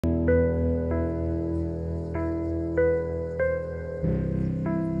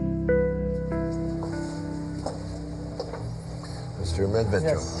Mr. Medvedchuk.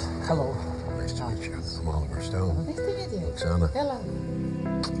 Yes. Hello. Nice to meet you. I'm Oliver Stone. Nice to meet you. Oksana. Hello.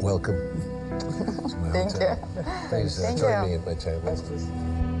 Welcome. It's my Thank hotel. you. Please Thank join you. me at my table. Nice place.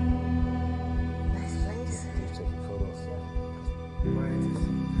 Taking photos.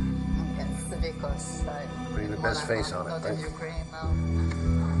 Yes, because Putting the best face on it, not right? in Ukraine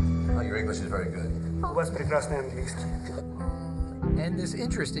now. Oh, your English is very good. У вас прекрасный английский. And this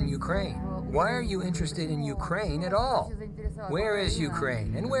interest in Ukraine. Why are you interested in Ukraine at all? Where is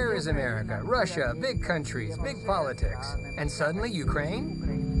Ukraine? And where is America? Russia, big countries, big politics. And suddenly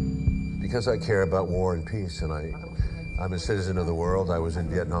Ukraine? Because I care about war and peace, and I'm a citizen of the world. I was in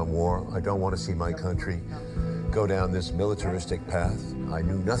Vietnam War. I don't want to see my country go down this militaristic path. I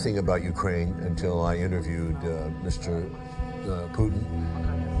knew nothing about Ukraine until I interviewed Mr. Putin.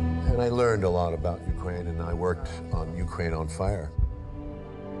 And I learned a lot about Ukraine, and I worked on Ukraine on Fire.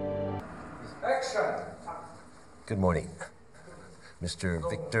 Good morning. Mr.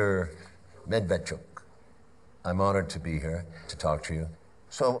 Viktor Medvedchuk. I'm honored to be here to talk to you.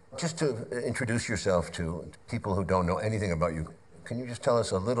 So, just to introduce yourself to people who don't know anything about you, can you just tell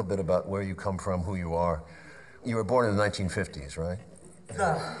us a little bit about where you come from, who you are? You were born in the 1950s, right?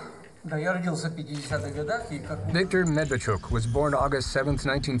 Viktor Medvedchuk was born August 7,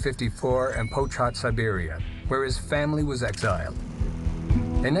 1954 in Pochat, Siberia, where his family was exiled.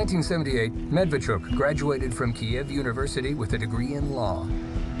 In 1978, Medvedchuk graduated from Kiev University with a degree in law.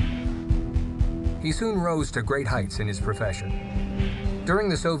 He soon rose to great heights in his profession. During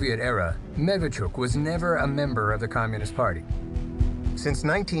the Soviet era, Medvedchuk was never a member of the Communist Party. Since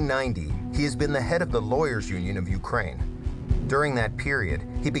 1990, he has been the head of the Lawyers Union of Ukraine. During that period,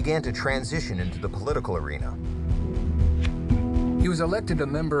 he began to transition into the political arena. He was elected a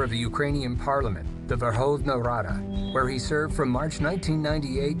member of the Ukrainian parliament, the Verkhovna Rada, where he served from March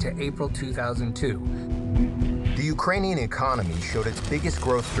 1998 to April 2002. The Ukrainian economy showed its biggest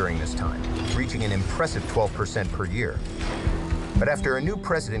growth during this time, reaching an impressive 12% per year. But after a new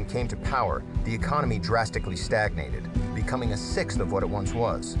president came to power, the economy drastically stagnated, becoming a sixth of what it once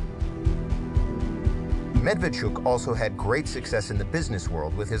was. Medvedchuk also had great success in the business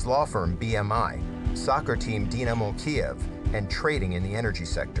world with his law firm BMI, soccer team Dynamo Kiev, and trading in the energy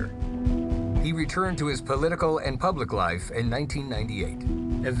sector. He returned to his political and public life in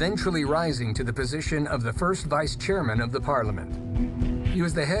 1998, eventually rising to the position of the first vice chairman of the parliament. He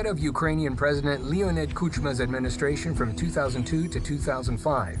was the head of Ukrainian President Leonid Kuchma's administration from 2002 to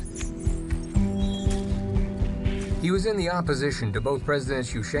 2005. He was in the opposition to both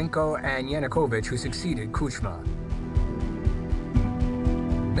Presidents Yushchenko and Yanukovych, who succeeded Kuchma.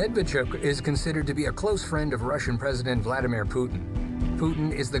 Medvedchuk is considered to be a close friend of Russian President Vladimir Putin.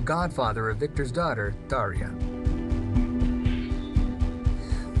 Putin is the godfather of Viktor's daughter, Daria.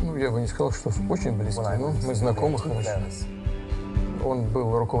 Я бы не сказал, что очень близко, но мы знакомы хорошо. Он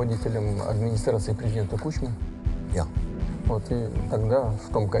был руководителем администрации президента Кучмы. Вот, и тогда в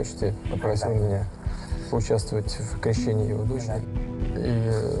том качестве попросил меня поучаствовать в крещении его дочери.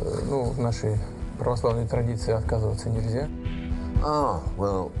 И, ну, в нашей православной традиции отказываться нельзя. Oh,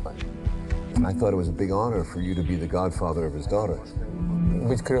 well, I thought it was a big honor for you to be the godfather of his daughter.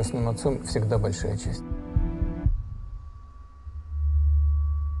 Быть крестным отцом всегда большая честь.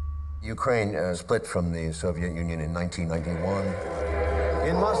 Ukraine split from the Soviet Union in 1991.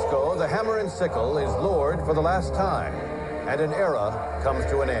 In Moscow, the hammer and sickle is lowered for the last time, and an era comes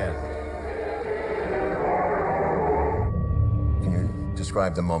to an end. Can you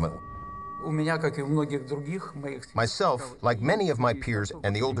describe the moment? Myself, like many of my peers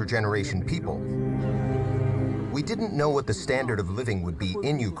and the older generation people, we didn't know what the standard of living would be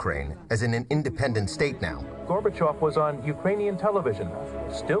in Ukraine as in an independent state now. Gorbachev was on Ukrainian television,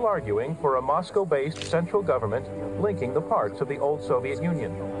 still arguing for a Moscow-based central government linking the parts of the old Soviet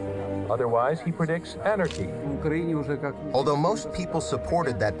Union. Otherwise, he predicts anarchy. Although most people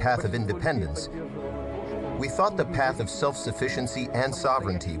supported that path of independence, we thought the path of self-sufficiency and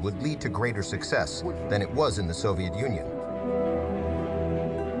sovereignty would lead to greater success than it was in the Soviet Union.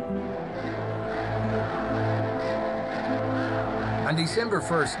 On December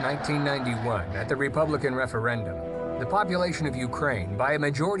 1st, 1991, at the Republican referendum, the population of Ukraine, by a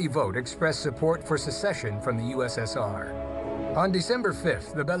majority vote, expressed support for secession from the USSR. On December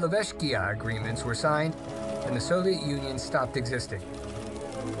 5th, the Belovezhskaya agreements were signed, and the Soviet Union stopped existing.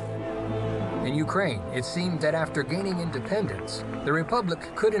 In Ukraine, it seemed that after gaining independence, the Republic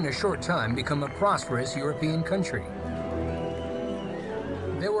could in a short time become a prosperous European country.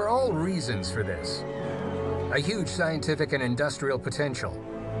 There were all reasons for this. A huge scientific and industrial potential,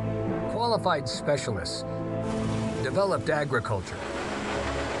 qualified specialists, developed agriculture,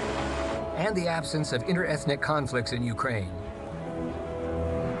 and the absence of interethnic conflicts in Ukraine.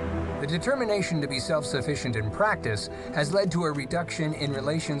 the determination to be self-sufficient in practice has led to a reduction in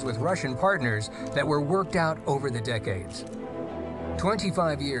relations with Russian partners that were worked out over the decades.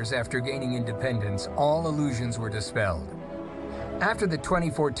 25 years after gaining independence, all illusions were dispelled. After the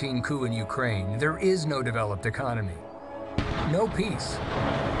 2014 coup in Ukraine, there is no developed economy, no peace.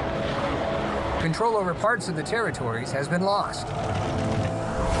 Control over parts of the territories has been lost.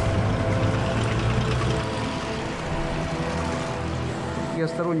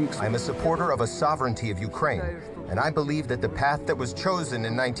 I'm a supporter of a sovereignty of Ukraine, and I believe that the path that was chosen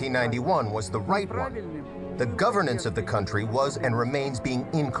in 1991 was the right one. The governance of the country was and remains being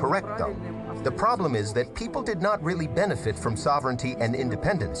incorrect, though. The problem is that people did not really benefit from sovereignty and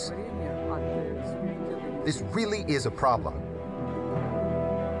independence. This really is a problem.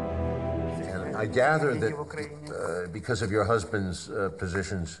 And I gather that because of your husband's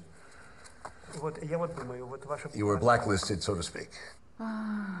positions, you were blacklisted, so to speak.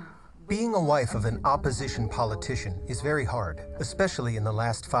 Being a wife of an opposition politician is very hard, especially in the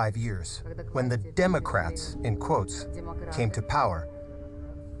last 5 years, when the Democrats, in quotes, came to power,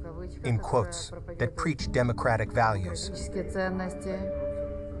 in quotes, that preach democratic values.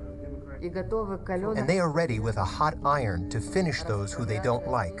 And they are ready with a hot iron to finish those who they don't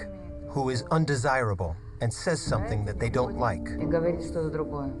like, who is undesirable and says something that they don't like.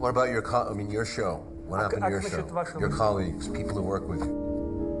 What about your show? What happened to your show? Your colleagues, people who work with you?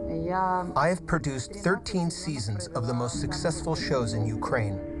 I have produced 13 seasons of the most successful shows in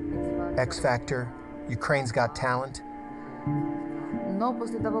Ukraine. X Factor, Ukraine's Got Talent.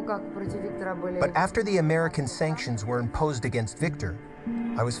 But after the American sanctions were imposed against Victor,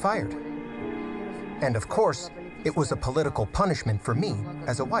 I was fired. And of course, it was a political punishment for me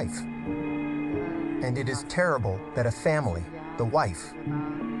as a wife. And it is terrible that a family, the wife,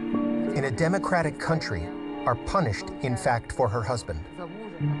 in a democratic country, are punished, in fact, for her husband.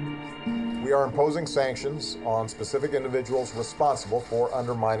 We are imposing sanctions on specific individuals responsible for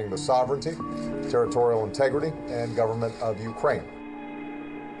undermining the sovereignty, territorial integrity, and government of Ukraine.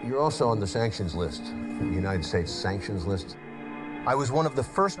 You're also on the sanctions list, the United States sanctions list. I was one of the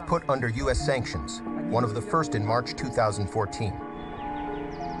first put under U.S. sanctions, one of the first in March 2014.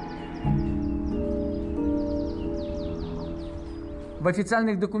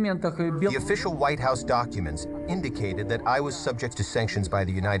 The official White House documents indicated that I was subject to sanctions by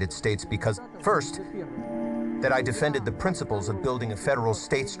the United States because, first, that I defended the principles of building a federal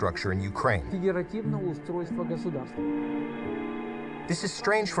state structure in Ukraine. This is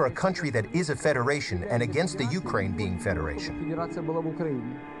strange for a country that is a federation and against the Ukraine being federation.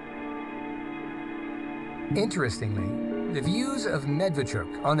 Interestingly, the views of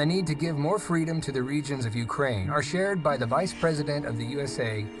Medvedchuk on the need to give more freedom to the regions of Ukraine are shared by the Vice President of the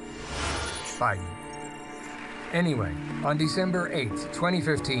USA, Biden. Anyway, on December 8,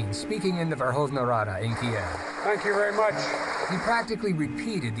 2015, speaking in the Verkhovna Rada in Kiev, Thank you very much. he practically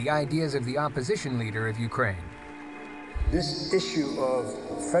repeated the ideas of the opposition leader of Ukraine. This issue of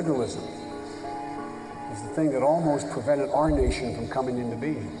federalism is the thing that almost prevented our nation from coming into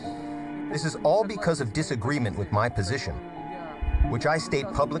being. This is all because of disagreement with my position, which I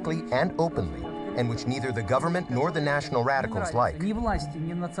state publicly and openly, and which neither the government nor the national radicals like.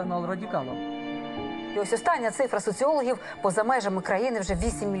 І ось остання цифра соціологів: поза межами країни вже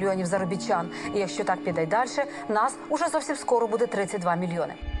 8 мільйонів заробітчан. І якщо так піде й далі, нас уже зовсім скоро буде 32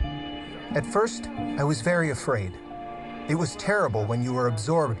 мільйони. At first, I was very afraid. It was terrible when you were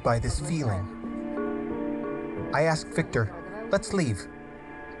absorbed by this feeling. I asked Victor, let's leave.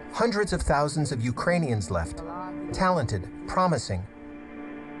 Hundreds of thousands of Ukrainians left, talented, promising.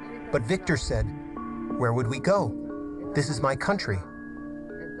 But Victor said, where would we go? This is my country.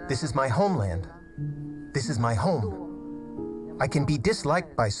 This is my homeland. This is my home. I can be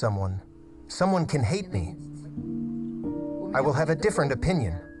disliked by someone. Someone can hate me. I will have a different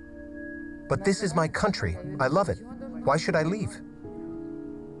opinion. But this is my country. I love it. Why should I leave?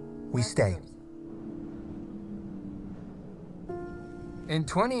 We stay. In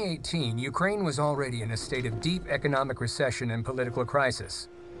 2018, Ukraine was already in a state of deep economic recession and political crisis.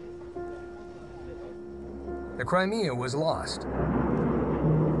 The Crimea was lost.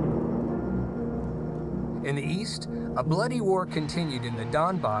 In the east, a bloody war continued in the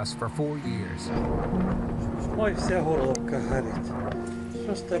Donbass for 4 years. Ой, вся горловка горит.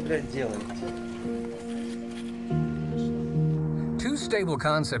 Что ж ты, блядь, делаете? Two stable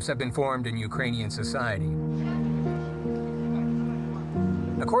concepts have been formed in Ukrainian society.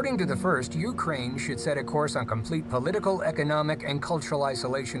 According to the first, Ukraine should set a course on complete political, economic, and cultural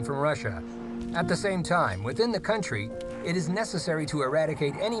isolation from Russia. At the same time, within the country, it is necessary to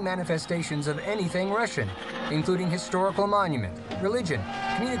eradicate any manifestations of anything Russian, including historical monument, religion,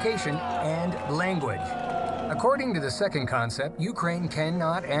 communication, and language. According to the second concept, Ukraine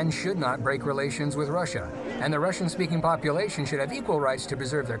cannot and should not break relations with Russia, and the Russian-speaking population should have equal rights to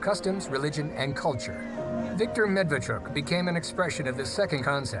preserve their customs, religion, and culture. Viktor Medvedchuk became an expression of this second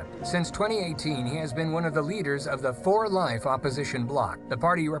concept. Since 2018, he has been one of the leaders of the For Life opposition bloc. The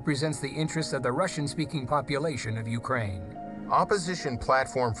party represents the interests of the Russian-speaking population of Ukraine. Opposition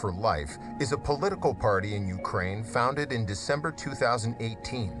Platform for Life is a political party in Ukraine founded in December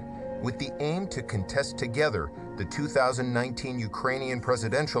 2018 with the aim to contest together the 2019 Ukrainian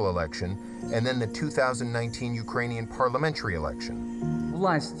presidential election and then the 2019 Ukrainian parliamentary election.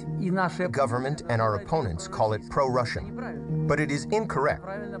 The government and our opponents call it pro-Russian, but it is incorrect.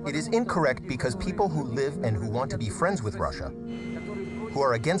 It is incorrect because people who live and who want to be friends with Russia, who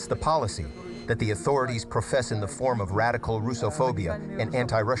are against the policy that the authorities profess in the form of radical Russophobia and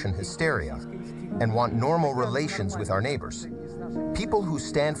anti-Russian hysteria, and want normal relations with our neighbors. People who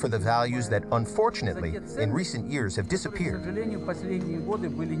stand for the values that, unfortunately, in recent years have disappeared.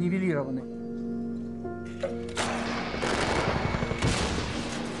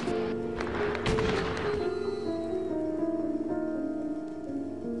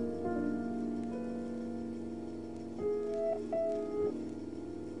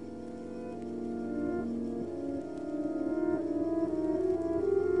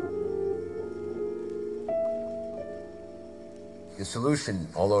 The solution,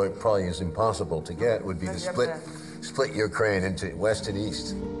 although it probably is impossible to get, would be to split Ukraine into West and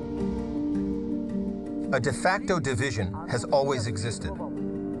East. A de facto division has always existed.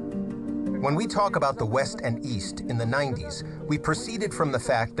 When we talk about the West and East in the 90s, we proceeded from the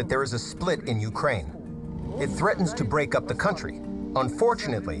fact that there is a split in Ukraine. It threatens to break up the country.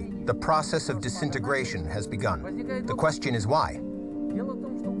 Unfortunately, the process of disintegration has begun. The question is why?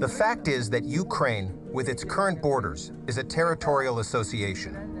 The fact is that Ukraine, with its current borders, is a territorial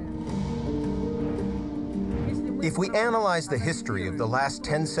association. If we analyze the history of the last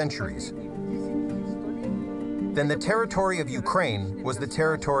 10 centuries, then the territory of Ukraine was the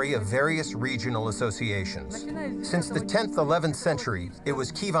territory of various regional associations. Since the 10th, 11th century, it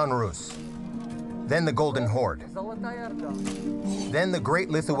was Kievan Rus, then the Golden Horde, then the Great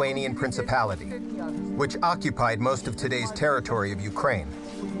Lithuanian Principality, which occupied most of today's territory of Ukraine,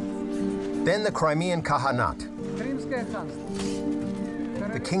 then the Crimean Khaganate,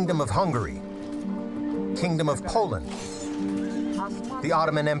 the Kingdom of Hungary, Kingdom of Poland, the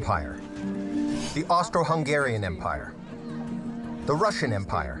Ottoman Empire, the Austro-Hungarian Empire, the Russian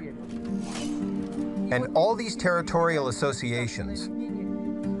Empire. And all these territorial associations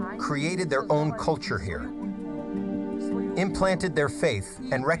created their own culture here, implanted their faith,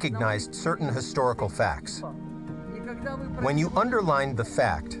 and recognized certain historical facts. When you underline the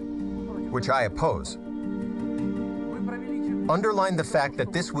fact, which I oppose, underline the fact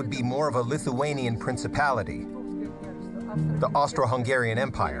that this would be more of a Lithuanian principality, the Austro-Hungarian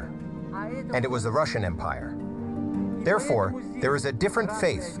Empire, and it was the Russian Empire. Therefore, there is a different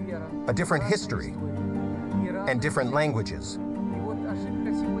faith, a different history, and different languages.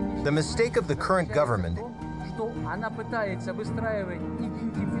 The mistake of the current government,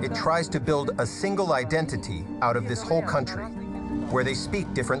 it tries to build a single identity out of this whole country, where they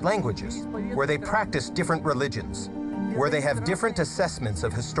speak different languages, where they practice different religions, where they have different assessments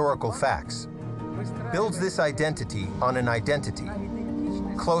of historical facts, builds this identity on an identity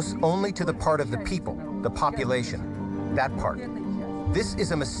close only to the part of the people, the population, that part. This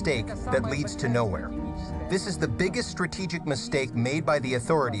is a mistake that leads to nowhere. This is the biggest strategic mistake made by the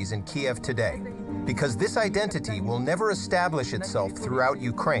authorities in Kiev today, because this identity will never establish itself throughout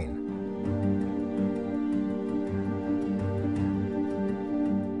Ukraine.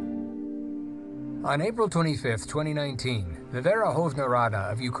 On April 25, 2019, the Verkhovna Rada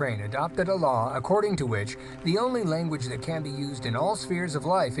of Ukraine adopted a law according to which the only language that can be used in all spheres of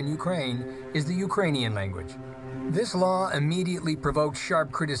life in Ukraine is the Ukrainian language. This law immediately provoked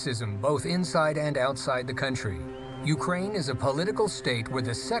sharp criticism both inside and outside the country. Ukraine is a political state where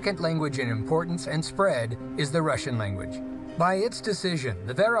the second language in importance and spread is the Russian language. By its decision,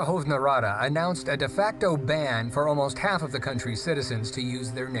 the Verkhovna Rada announced a de facto ban for almost half of the country's citizens to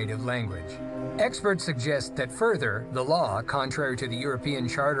use their native language. Experts suggest that further, the law, contrary to the European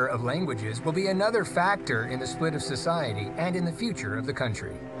Charter of Languages, will be another factor in the split of society and in the future of the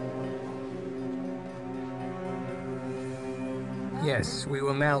country. Yes, we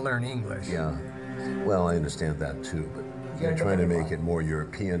will now learn English. Yeah, well, I understand that too, but you're trying to make it more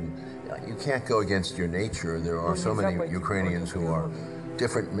European. You can't go against your nature. There are so many Ukrainians who are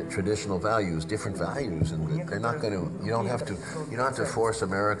different traditional values, different values, and they're not going to. You don't have to force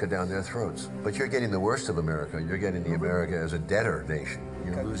America down their throats. But you're getting the worst of America. You're getting the America as a debtor nation.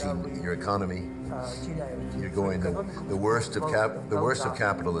 You're losing your economy. You're going the worst of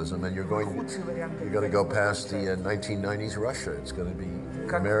capitalism, and you're going to go past the 1990s Russia. It's going to be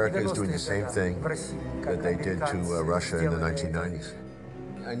America is doing the same thing that they did to Russia in the 1990s.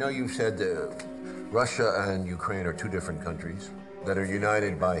 I know you've said Russia and Ukraine are two different countries that are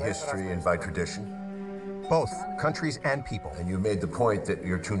united by history and by tradition. Both countries and people. And you made the point that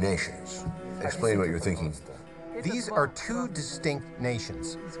you're two nations. Explain what you're thinking. These are two distinct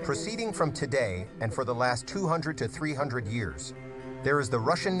nations, proceeding from today and for the last 200 to 300 years. There is the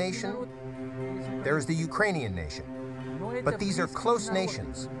Russian nation, there is the Ukrainian nation. But these are close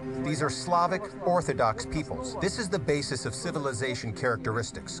nations. These are Slavic Orthodox peoples. This is the basis of civilization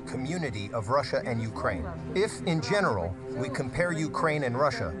characteristics, community of Russia and Ukraine. If, in general, we compare Ukraine and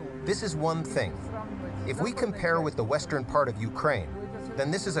Russia, this is one thing. If we compare with the western part of Ukraine,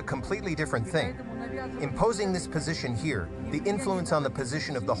 then this is a completely different thing. Imposing this position here, the influence on the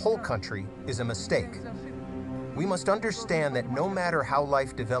position of the whole country, is a mistake. We must understand that no matter how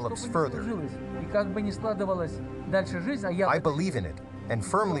life develops further, I believe in it and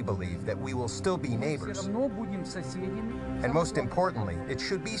firmly believe that we will still be neighbors. And most importantly, it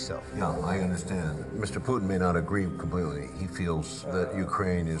should be so. Yeah, I understand. Mr. Putin may not agree completely. He feels that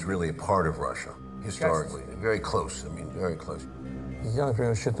Ukraine is really a part of Russia, historically. Very close, very close. Я,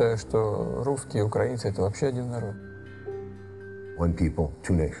 например, считаю, что русские и украинцы — это вообще один народ. One people,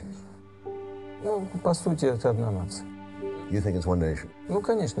 two nations. Ну, по сути, это одна нация. You think it's one nation? Ну,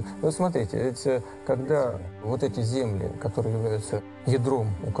 конечно. Вы смотрите, ведь когда вот эти земли, которые являются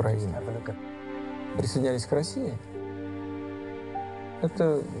ядром Украины, присоединялись к России,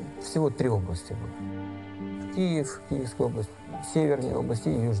 это всего 3 области было. Киев, Киевская область, Северная область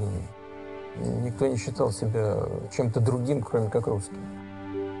и Южная. Никто не считал себя чем-то другим, кроме как русским.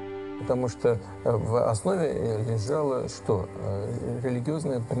 Потому что в основе лежала что?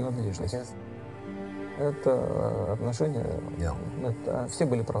 Религиозная принадлежность. Это отношение... Это, все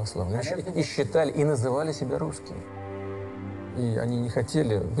были православные. И считали, и называли себя русскими. И они не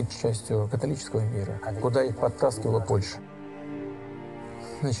хотели быть частью католического мира, куда их подтаскивала Польша.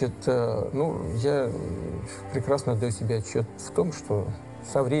 Значит, ну, я прекрасно даю себе отчет в том, что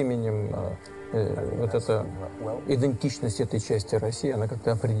со временем вот эта идентичность этой части России, она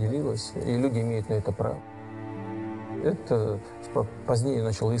как-то определилась, и люди имеют на это право. Это позднее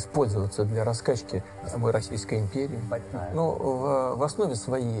начало использоваться для раскачки самой Российской империи. Но в основе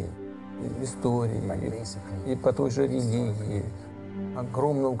своей истории и по той же религии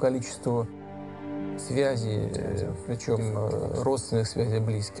огромного количества связей, причем родственных связей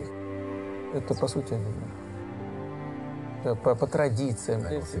близких. Это, по сути, по традициям,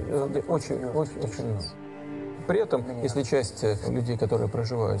 очень много. При этом, если часть людей, которые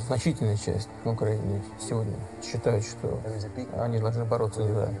проживают, значительная часть на Украине сегодня считают, что они должны бороться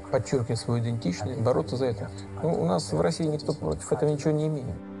за, подчеркивать свою идентичность, бороться за это. Ну, у нас в России никто против этого ничего не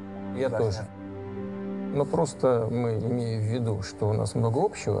имеет. Я тоже. Но просто мы, имея в виду, что у нас много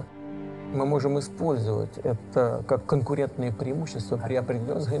общего, мы можем использовать это как конкурентные преимущества при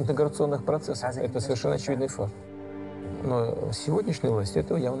определенных интеграционных процессах. Это совершенно очевидный факт. Но сегодняшние власти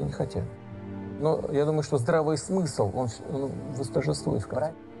этого явно не хотят. Но я думаю, что здравый смысл, он восторжествует в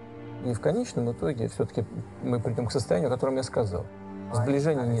конце. И в конечном итоге все-таки мы придем к состоянию, о котором я сказал.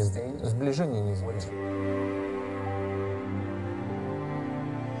 Сближение неизбежно. Сближение неизбежно.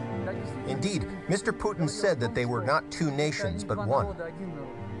 Indeed, Mr. Putin said that they were not two nations, but one.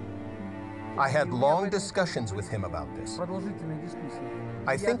 I had long discussions with him about this.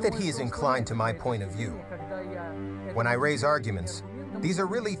 I think that he is inclined to my point of view. When I raise arguments, these are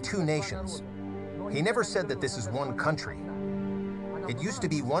really two nations. He never said that this is one country. It used to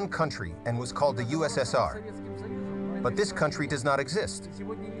be one country and was called the USSR. But this country does not exist.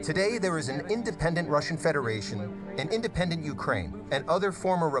 Today, there is an independent Russian Federation, an independent Ukraine, and other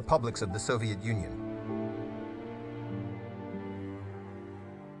former republics of the Soviet Union.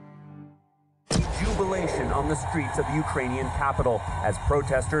 Jubilation on the streets of the Ukrainian capital as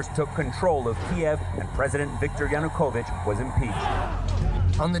protesters took control of Kiev and President Viktor Yanukovych was impeached.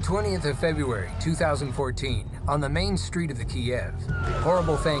 On the 20th of February, 2014, on the main street of the Kiev,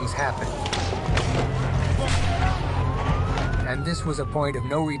 horrible things happened. And this was a point of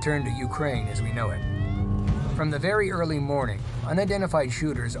no return to Ukraine as we know it. From the very early morning, unidentified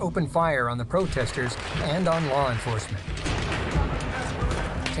shooters opened fire on the protesters and on law enforcement.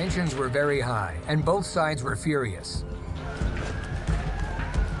 Tensions were very high, and both sides were furious.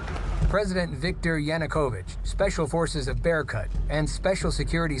 President Viktor Yanukovych, special forces of Berkut, and Special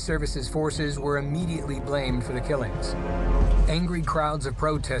Security Services forces were immediately blamed for the killings. Angry crowds of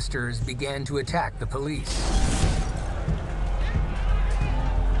protesters began to attack the police.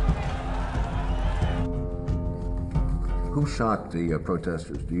 Who shot the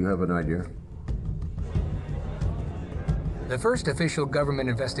protesters? Do you have an idea? The first official government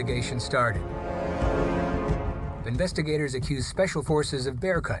investigation started. Investigators accused special forces of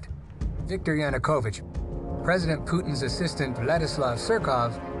Berkut, Viktor Yanukovych, President Putin's assistant Vladislav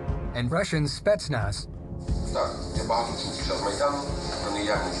Surkov, and Russian Spetsnaz.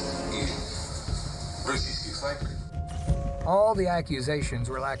 All the accusations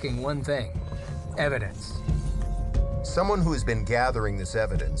were lacking one thing: evidence. Someone who has been gathering this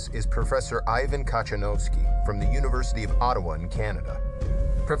evidence is Professor Ivan Kachanovsky from the University of Ottawa in Canada.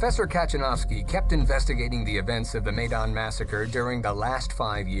 Professor Kachanovsky kept investigating the events of the Maidan massacre during the last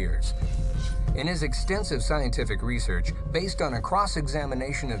 5 years. In his extensive scientific research, based on a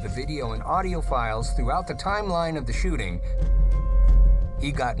cross-examination of the video and audio files throughout the timeline of the shooting,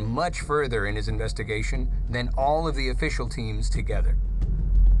 he got much further in his investigation than all of the official teams together.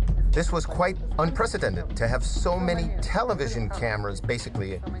 This was quite unprecedented, to have so many television cameras,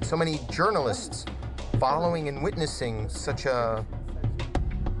 basically, so many journalists following and witnessing such a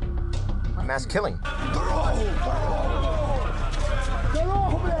mass killing.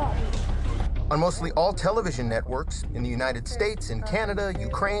 On mostly all television networks in the United States, in Canada,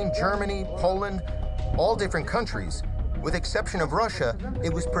 Ukraine, Germany, Poland, all different countries, with exception of Russia,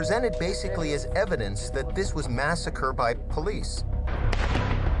 it was presented basically as evidence that this was massacre by police.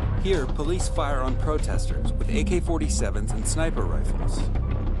 Here, police fire on protesters with AK-47s and sniper rifles.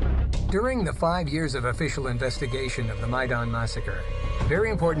 During the 5 years of official investigation of the Maidan massacre, very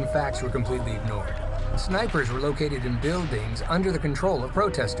important facts were completely ignored. Snipers were located in buildings under the control of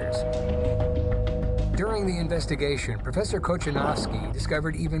protesters. During the investigation, Professor Kachanovsky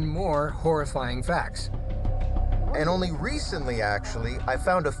discovered even more horrifying facts. And only recently, actually, I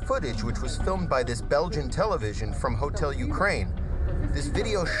found a footage which was filmed by this Belgian television from Hotel Ukraine. This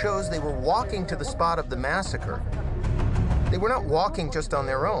video shows they were walking to the spot of the massacre. They were not walking just on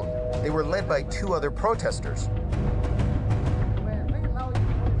their own. They were led by 2 other protesters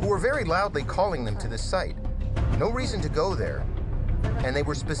who were very loudly calling them to this site. No reason to go there, and they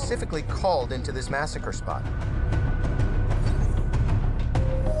were specifically called into this massacre spot.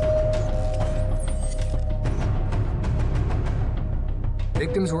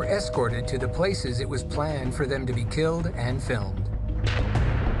 Victims were escorted to the places it was planned for them to be killed and filmed.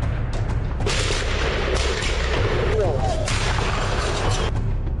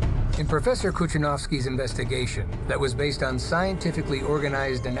 In Professor Kachanovsky's investigation, that was based on scientifically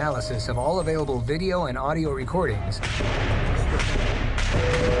organized analysis of all available video and audio recordings,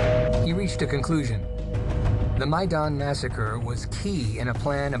 he reached a conclusion. The Maidan massacre was key in a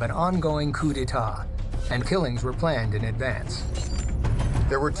plan of an ongoing coup d'etat, and killings were planned in advance.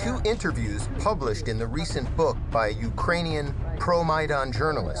 There were 2 interviews published in the recent book by a Ukrainian pro-Maidan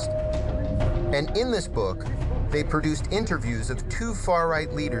journalist. And in this book, they produced interviews of 2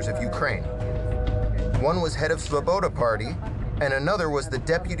 far-right leaders of Ukraine. One was head of Svoboda Party, and another was the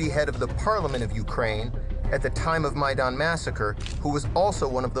deputy head of the parliament of Ukraine at the time of Maidan massacre, who was also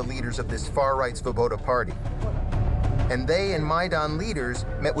one of the leaders of this far-right Svoboda Party. And they and Maidan leaders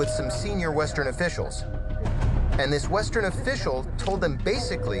met with some senior Western officials. And this Western official told them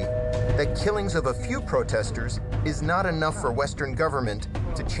basically that killings of a few protesters is not enough for Western government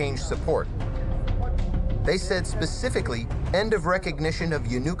to change support. They said specifically, end of recognition of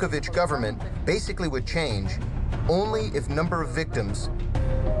Yanukovych government basically would change only if number of victims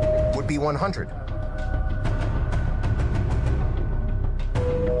would be 100.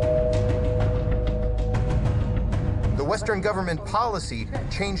 The Western government policy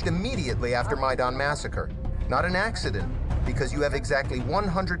changed immediately after Maidan massacre. Not an accident, because you have exactly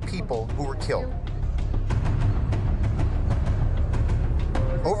 100 people who were killed.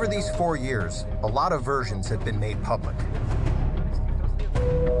 Over these 4 years, a lot of versions have been made public.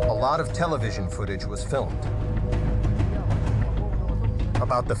 A lot of television footage was filmed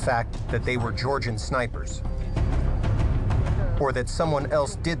about the fact that they were Georgian snipers, or that someone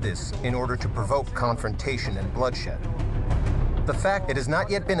else did this in order to provoke confrontation and bloodshed. The fact it has not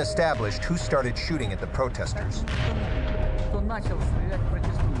yet been established who started shooting at the protesters.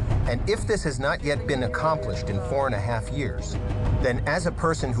 And if this has not yet been accomplished in 4.5 years, then as a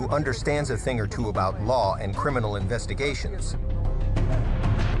person who understands a thing or two about law and criminal investigations,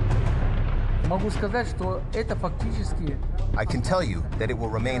 I can tell you that it will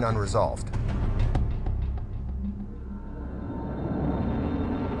remain unresolved.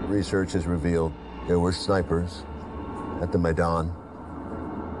 research has revealed there were snipers at the Maidan.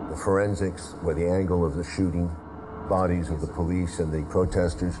 The forensics, where the angle of the shooting, bodies of the police and the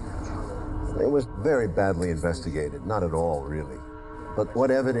protesters, it was very badly investigated. Not at all, really. But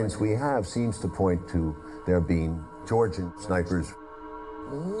what evidence we have seems to point to there being Georgian snipers.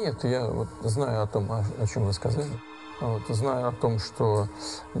 Нет, я вот знаю о том, о чем вы сказали. Вот, знаю о том, что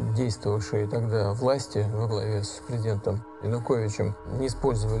действовавшие тогда власти во главе с президентом Януковичем не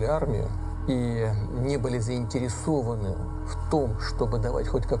использовали армию и не были заинтересованы в том, чтобы давать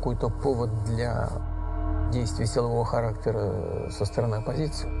хоть какой-то повод для действий силового характера со стороны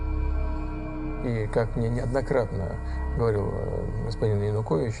оппозиции. И как мне неоднократно говорил господин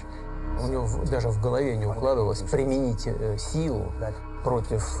Янукович, у него даже в голове не укладывалось применить силу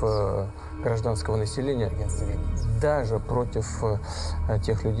против гражданского населения, даже против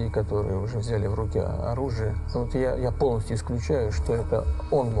тех людей, которые уже взяли в руки оружие. Вот я полностью исключаю, что это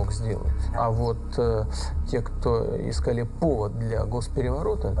он мог сделать. А вот те, кто искали повод для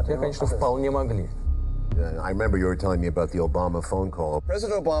госпереворота, те, конечно, вполне могли. I remember you were telling me about the Obama phone call.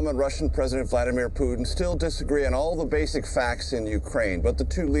 President Obama and Russian President Vladimir Putin still disagree on all the basic facts in Ukraine, but the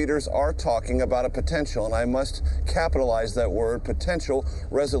two leaders are talking about a potential, and I must capitalize that word, potential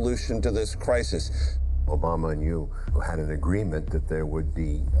resolution to this crisis. Obama and you had an agreement that there would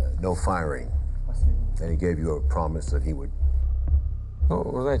be no firing, and he gave you a promise that he would. Ну,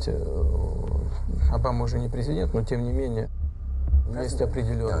 вы знаете, Обама уже не президент, но тем не менее есть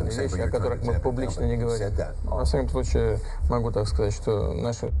определенные вещи, о которых мы публично не говорим. Во всяком случае, могу так сказать, что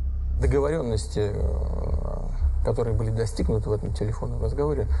наши договоренности, которые были достигнуты в этом телефонном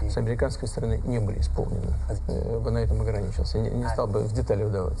разговоре, с американской стороны не были исполнены. Я бы на этом ограничился, не стал бы в детали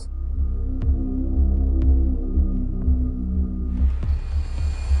вдаваться.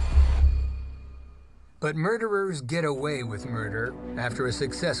 But murderers get away with murder after a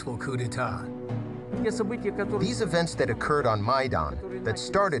successful coup d'etat. These events that occurred on Maidan, that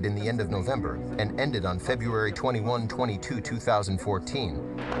started in the end of November and ended on February 21-22, 2014,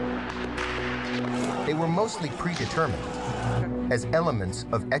 they were mostly predetermined as elements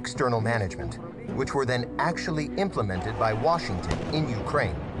of external management, which were then actually implemented by Washington in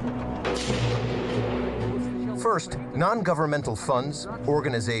Ukraine. First, non-governmental funds,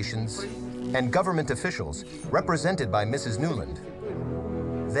 organizations, and government officials represented by Mrs. Nuland,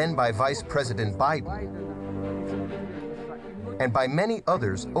 then by Vice President Biden, and by many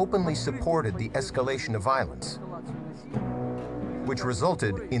others openly supported the escalation of violence, which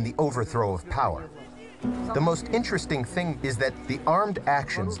resulted in the overthrow of power. The most interesting thing is that the armed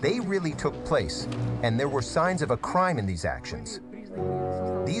actions, they really took place, and there were signs of a crime in these actions.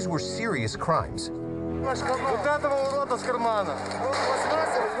 These were serious crimes.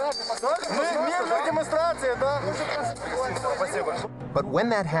 But when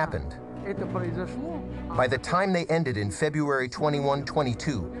that happened, by the time they ended in February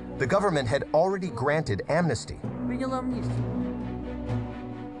 21-22, the government had already granted amnesty.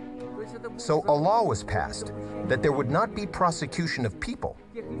 So a law was passed that there would not be prosecution of people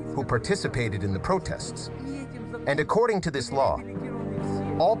who participated in the protests. And according to this law,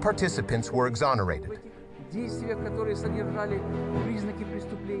 all participants were exonerated,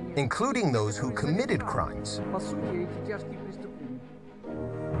 including those who committed crimes.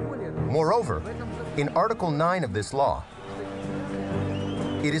 Moreover, in Article 9 of this law,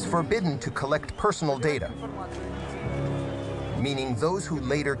 it is forbidden to collect personal data, meaning those who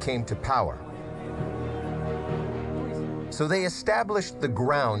later came to power. So they established the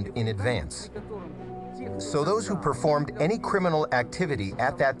ground in advance. So those who performed any criminal activity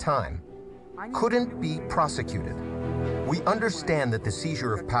at that time couldn't be prosecuted. We understand that the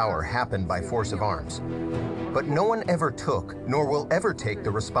seizure of power happened by force of arms, but no one ever took, nor will ever take,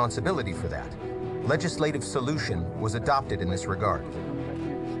 the responsibility for that. Legislative solution was adopted in this regard.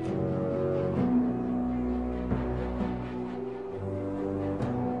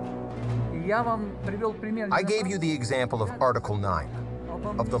 I gave you the example of Article 9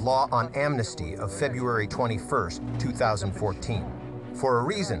 of the law on amnesty of February 21st, 2014, for a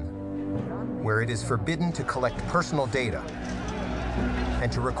reason where it is forbidden to collect personal data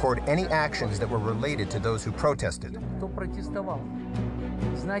and to record any actions that were related to those who protested.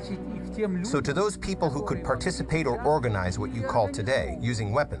 So to those people who could participate or organize what you call today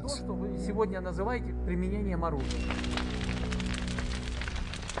using weapons,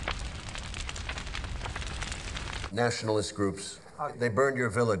 nationalist groups, they burned your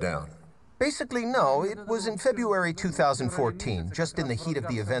villa down. Basically, no. It was in February 2014, just in the heat of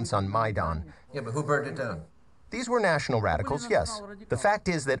the events on Maidan. Yeah, but who burned it down? These were national radicals, yes. The fact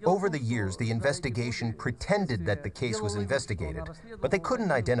is that over the years, the investigation pretended that the case was investigated, but they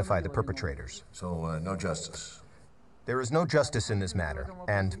couldn't identify the perpetrators. So, no justice. There is no justice in this matter,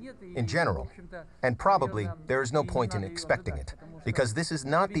 and in general, and probably there is no point in expecting it, because this is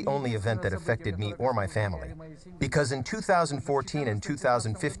not the only event that affected me or my family. Because in 2014 and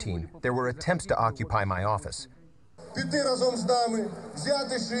 2015, there were attempts to occupy my office. Піти разом з нами,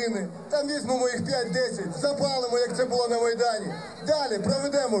 взяти шини, там візьмемо їх 5-10, запалимо, як це було на Майдані. Далі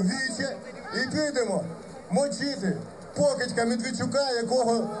проведемо віче і підемо мочити покидька Медведчука,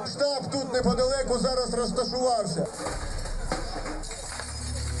 якого штаб тут неподалеку зараз розташувався.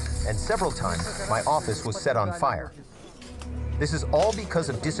 And several times, my office was set on fire. This is all because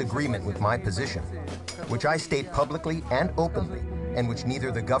of disagreement with my position, which I state publicly and openly, and which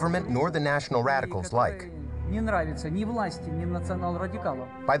neither the government nor the national radicals like.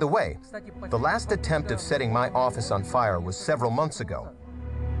 By the way, the last attempt of setting my office on fire was several months ago,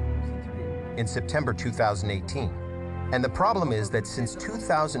 in September 2018. And the problem is that since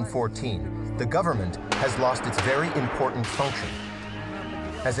 2014, the government has lost its very important function.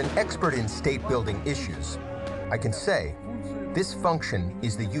 As an expert in state-building issues, I can say this function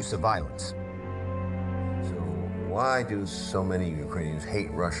is the use of violence. So why do so many Ukrainians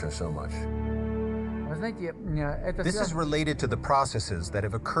hate Russia so much? This is related to the processes that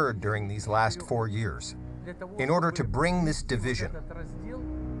have occurred during these last 4 years. In order to bring this division,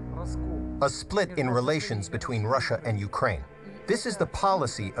 a split in relations between Russia and Ukraine. This is the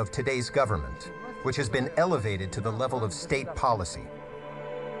policy of today's government, which has been elevated to the level of state policy.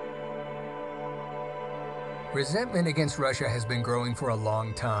 Resentment against Russia has been growing for a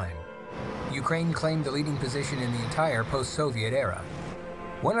long time. Ukraine claimed the leading position in the entire post-Soviet era.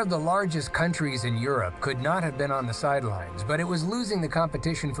 One of the largest countries in Europe could not have been on the sidelines, but it was losing the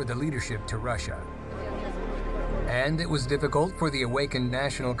competition for the leadership to Russia. And it was difficult for the awakened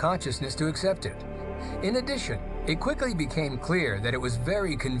national consciousness to accept it. In addition, it quickly became clear that it was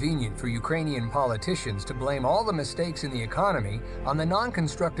very convenient for Ukrainian politicians to blame all the mistakes in the economy on the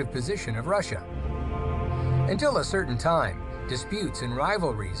non-constructive position of Russia. Until a certain time, disputes and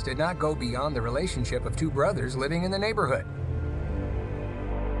rivalries did not go beyond the relationship of two brothers living in the neighborhood.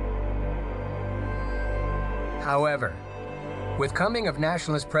 However, with coming of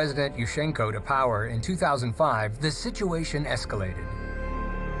nationalist President Yushchenko to power in 2005, the situation escalated.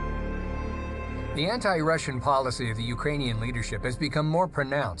 The anti-Russian policy of the Ukrainian leadership has become more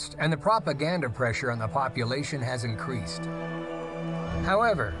pronounced, and the propaganda pressure on the population has increased.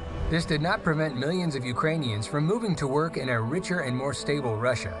 However, this did not prevent millions of Ukrainians from moving to work in a richer and more stable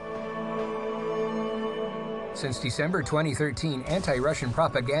Russia. Since December 2013, anti-Russian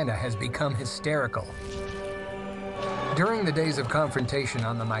propaganda has become hysterical. During the days of confrontation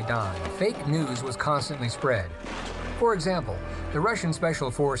on the Maidan, fake news was constantly spread. For example, the Russian special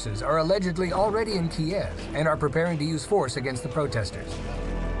forces are allegedly already in Kiev and are preparing to use force against the protesters.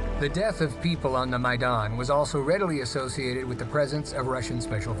 The death of people on the Maidan was also readily associated with the presence of Russian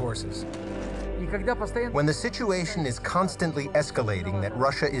special forces. When the situation is constantly escalating that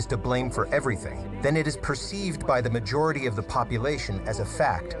Russia is to blame for everything, then it is perceived by the majority of the population as a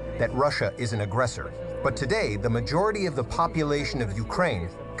fact that Russia is an aggressor. But today, the majority of the population of Ukraine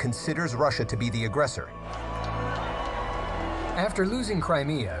considers Russia to be the aggressor. After losing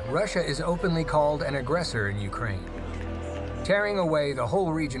Crimea, Russia is openly called an aggressor in Ukraine. Tearing away the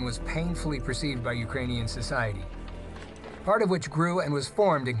whole region was painfully perceived by Ukrainian society, part of which grew and was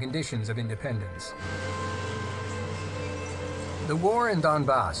formed in conditions of independence. The war in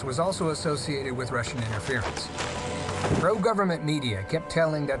Donbass was also associated with Russian interference. Pro-government media kept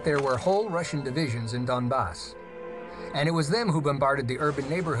telling that there were whole Russian divisions in Donbass, and it was them who bombarded the urban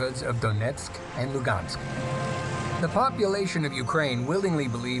neighborhoods of Donetsk and Lugansk. The population of Ukraine willingly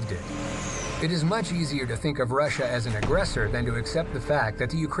believed it. It is much easier to think of Russia as an aggressor than to accept the fact that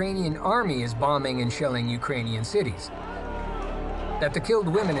the Ukrainian army is bombing and shelling Ukrainian cities, that the killed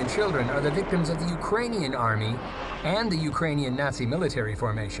women and children are the victims of the Ukrainian army and the Ukrainian Nazi military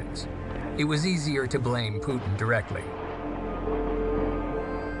formations. It was easier to blame Putin directly.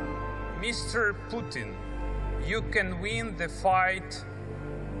 Mr. Putin, you can win the fight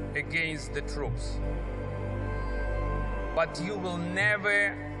against the troops, but you will never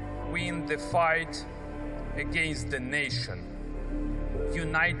win the fight against the nation,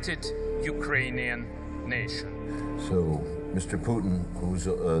 united Ukrainian nation. So, Mr. Putin, who's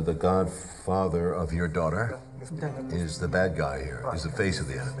the godfather of your daughter, is the bad guy here, is the face of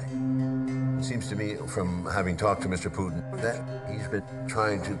the enemy. It seems to me, from having talked to Mr. Putin, that he's been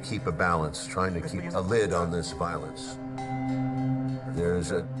trying to keep a balance, trying to keep a lid on this violence.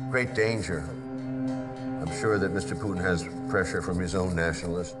 There's a great danger I'm sure that Mr. Putin has pressure from his own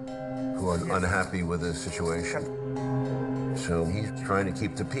nationalists who are unhappy with the situation. So he's trying to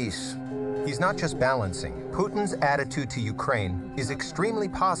keep the peace. He's not just balancing. Putin's attitude to Ukraine is extremely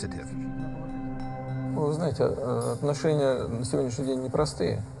positive. Вы знаете, отношения на сегодняшний день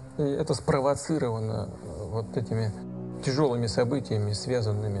непростые. И это спровоцировано вот этими тяжелыми событиями,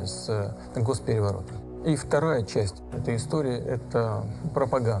 связанными с госпереворотом. И вторая часть этой истории – это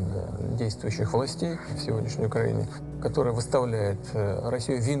пропаганда действующих властей в сегодняшней Украине, которая выставляет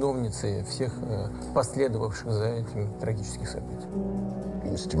Россию виновницей всех последовавших за этим трагических событий.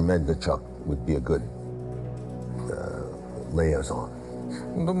 Mr. Medvedchuk would be a good liaison.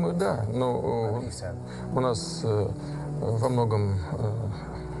 Думаю, да, но у нас во многом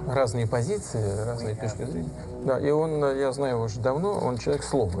разные позиции, разные точки зрения. Да, и он, я знаю его уже давно, он человек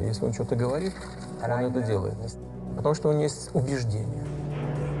слова. Если он что-то говорит, он это делает. Потому что у него есть убеждения.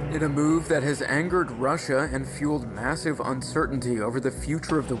 In a move that has angered Russia and fueled massive uncertainty over the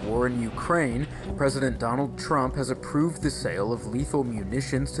future of the war in Ukraine, President Donald Trump has approved the sale of lethal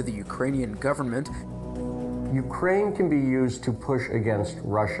munitions to the Ukrainian government. Ukraine can be used to push against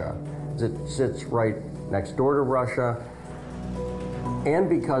Russia. It sits right next door to Russia, and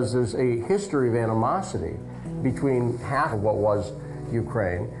because there's a history of animosity between half of what was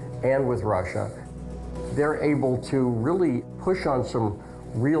Ukraine and with Russia, they're able to really push on some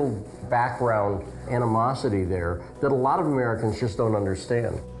real background animosity there that a lot of Americans just don't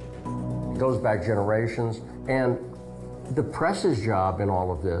understand. It goes back generations, and the press's job in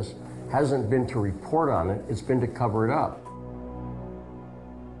all of this hasn't been to report on it, it's been to cover it up.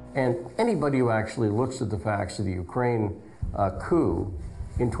 And anybody who actually looks at the facts of the Ukraine coup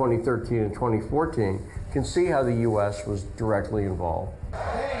in 2013 and 2014 can see how the U.S. was directly involved.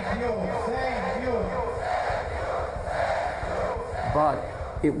 But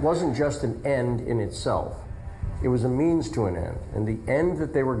it wasn't just an end in itself. It was a means to an end. And the end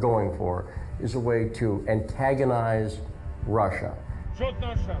that they were going for is a way to antagonize Russia.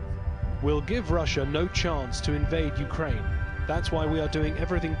 We'll give Russia no chance to invade Ukraine. That's why we are doing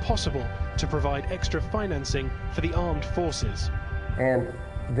everything possible to provide extra financing for the armed forces. And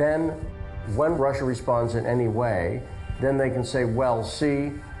then when Russia responds in any way, then they can say, well,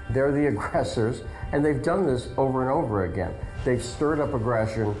 see, they're the aggressors. And they've done this over and over again. They've stirred up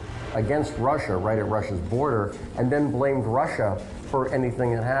aggression against Russia right at Russia's border and then blamed Russia for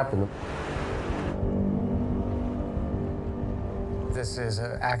anything that happened. This is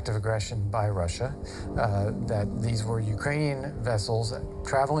an act of aggression by Russia, that these were Ukrainian vessels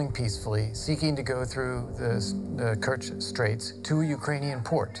traveling peacefully, seeking to go through the Kerch Straits to a Ukrainian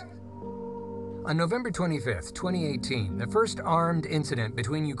port. On November 25, 2018, the first armed incident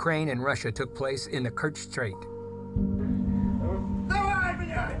between Ukraine and Russia took place in the Kerch Strait.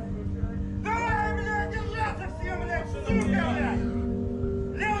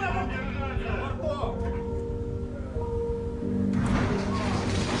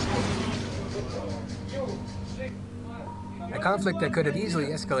 A conflict that could have easily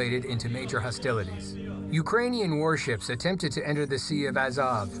escalated into major hostilities. Ukrainian warships attempted to enter the Sea of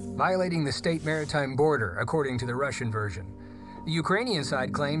Azov, violating the state maritime border, according to the Russian version. The Ukrainian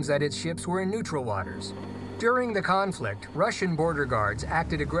side claims that its ships were in neutral waters. During the conflict, Russian border guards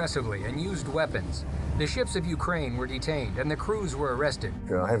acted aggressively and used weapons. The ships of Ukraine were detained and the crews were arrested.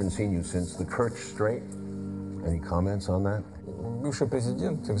 I haven't seen you since the Kerch Strait. Any comments on that? Бывший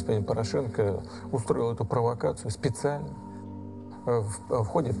президент, господин Порошенко, устроил эту провокацию специально в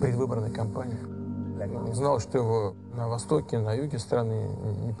ходе предвыборной кампании. Знал, что его на востоке, на юге страны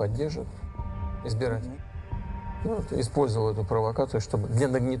не поддержат избиратели. Использовал эту провокацию, чтобы для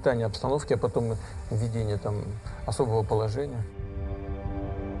нагнетания обстановки, а потом введения там особого положения.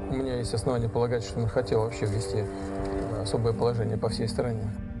 У меня есть основания полагать, что он хотел вообще ввести особое положение по всей стране.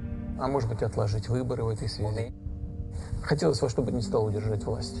 А может быть, отложить выборы в этой связи. Хотелось во что бы ни стало удержать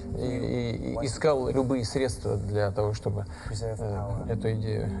власть. И искал любые средства для того, чтобы эту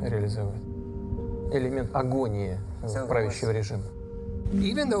идею реализовать. Элемент агонии правящего режима.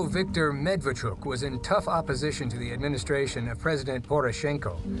 Even though Viktor Medvedchuk was in tough opposition to the administration of President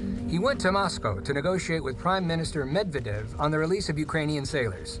Poroshenko, he went to Moscow to negotiate with Prime Minister Medvedev on the release of Ukrainian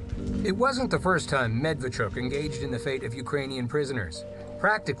sailors. It wasn't the first time Medvedchuk engaged in the fate of Ukrainian prisoners.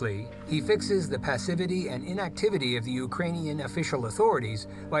 Practically, he fixes the passivity and inactivity of the Ukrainian official authorities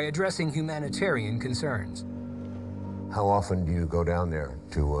by addressing humanitarian concerns. How often do you go down there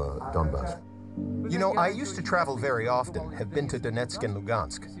to Donbass? You know, I used to travel very often, have been to Donetsk and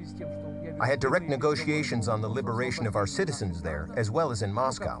Lugansk. I had direct negotiations on the liberation of our citizens there, as well as in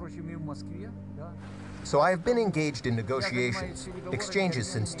Moscow. So I have been engaged in negotiations, exchanges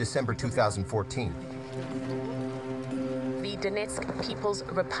since December 2014. The Donetsk People's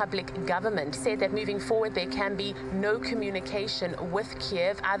Republic government said that moving forward there can be no communication with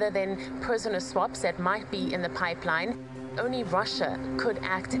Kiev other than prisoner swaps that might be in the pipeline. Only Russia could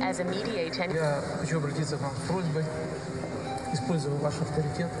act as a mediator. Я хочу обратиться к вам с просьбой, используя ваш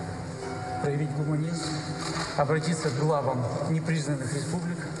авторитет, проявить гуманизм, обратиться к главам непризнанных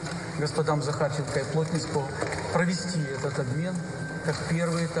республик, господам Захарченко и Плотницкого, провести этот обмен как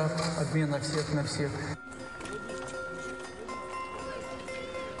первый этап обмена всех на всех.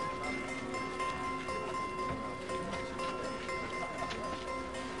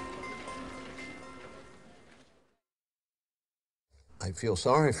 I feel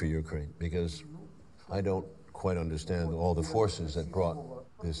sorry for Ukraine because I don't quite understand all the forces that brought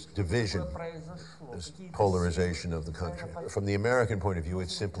this division, this polarization of the country. From the American point of view,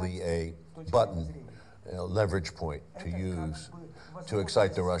 it's simply a button, a leverage point to use to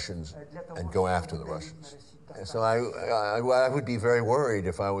excite the Russians and go after the Russians. So I would be very worried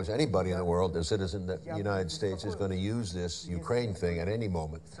if I was anybody in the world, a citizen, that the United States is going to use this Ukraine thing at any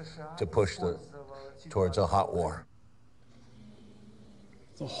moment to push towards a hot war.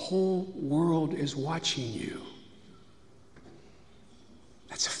 The whole world is watching you.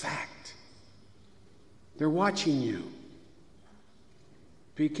 That's a fact. They're watching you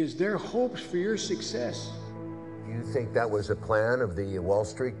because their hopes for your success. Do you think that was a plan of the Wall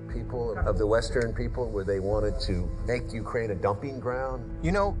Street people, of the Western people, where they wanted to make Ukraine a dumping ground?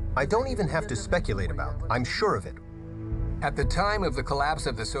 You know, I don't even have to speculate about it. I'm sure of it. At the time of the collapse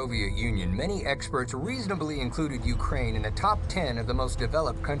of the Soviet Union, many experts reasonably included Ukraine in the top 10 of the most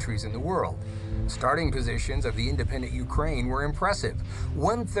developed countries in the world. Starting positions of the independent Ukraine were impressive.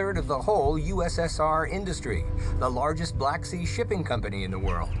 1/3 of the whole USSR industry, the largest Black Sea shipping company in the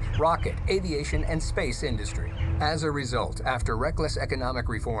world, rocket, aviation, and space industry. As a result, after reckless economic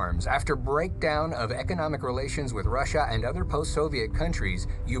reforms, after breakdown of economic relations with Russia and other post-Soviet countries,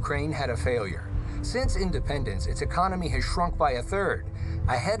 Ukraine had a failure. Since independence, its economy has shrunk by 1/3,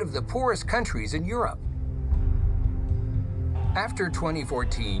 ahead of the poorest countries in Europe. After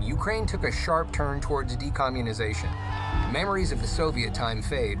 2014, Ukraine took a sharp turn towards decommunization. Memories of the Soviet time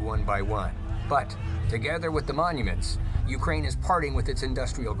fade one by one. But, together with the monuments, Ukraine is parting with its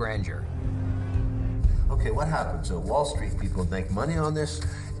industrial grandeur. Okay, what happens? So Wall Street people make money on this?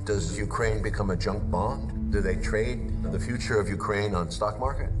 Does Ukraine become a junk bond? Do they trade the future of Ukraine on stock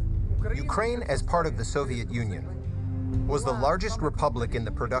market? Ukraine, as part of the Soviet Union, was the largest republic in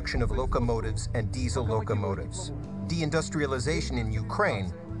the production of locomotives and diesel locomotives. Deindustrialization in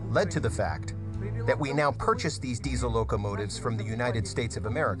Ukraine led to the fact that we now purchase these diesel locomotives from the United States of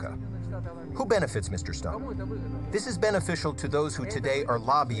America. Who benefits, Mr. Stone? This is beneficial to those who today are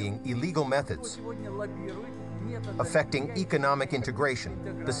lobbying illegal methods, affecting economic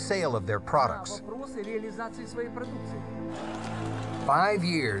integration, the sale of their products. 5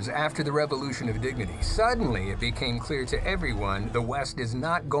 years after the Revolution of Dignity, suddenly it became clear to everyone the West is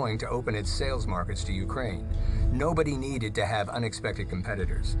not going to open its sales markets to Ukraine. Nobody needed to have unexpected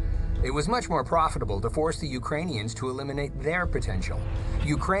competitors. It was much more profitable to force the Ukrainians to eliminate their potential.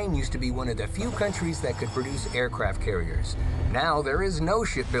 Ukraine used to be one of the few countries that could produce aircraft carriers. Now there is no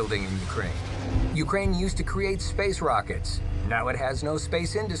shipbuilding in Ukraine. Ukraine used to create space rockets. Now it has no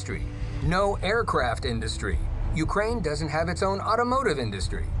space industry, no aircraft industry. Ukraine doesn't have its own automotive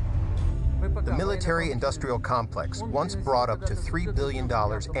industry. The military-industrial complex once brought up to $3 billion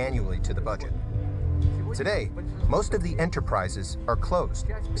annually to the budget. Today, most of the enterprises are closed.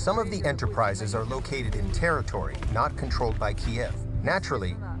 Some of the enterprises are located in territory not controlled by Kiev.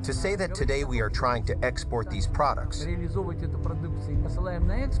 Naturally, to say that today we are trying to export these products,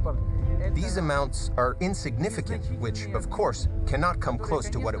 these amounts are insignificant, which, of course, cannot come close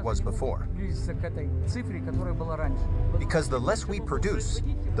to what it was before. Because the less we produce,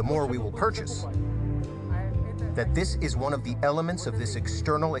 the more we will purchase. That this is one of the elements of this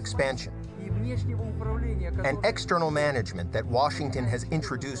external expansion and external management that Washington has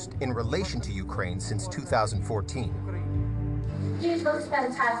introduced in relation to Ukraine since 2014. It looks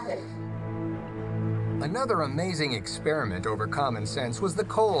fantastic. Another amazing experiment over common sense was the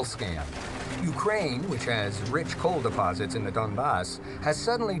coal scam. Ukraine, which has rich coal deposits in the Donbass, has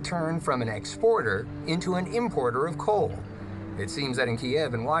suddenly turned from an exporter into an importer of coal. It seems that in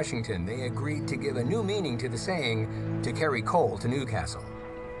Kiev and Washington, they agreed to give a new meaning to the saying, to carry coal to Newcastle.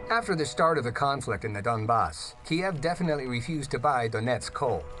 After the start of the conflict in the Donbass, Kiev definitely refused to buy Donetsk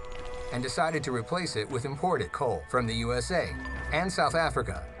coal and decided to replace it with imported coal from the USA and South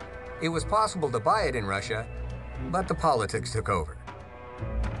Africa. It was possible to buy it in Russia, but the politics took over.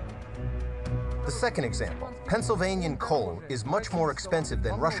 The second example, Pennsylvanian coal is much more expensive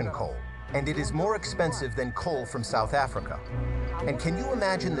than Russian coal. And it is more expensive than coal from South Africa. And can you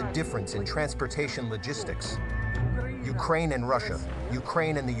imagine the difference in transportation logistics? Ukraine and Russia,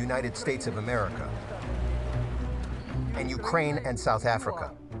 Ukraine and the United States of America, and Ukraine and South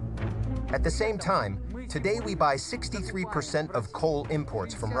Africa. At the same time, today we buy 63% of coal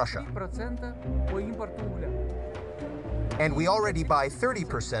imports from Russia. And we already buy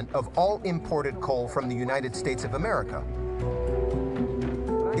 30% of all imported coal from the United States of America.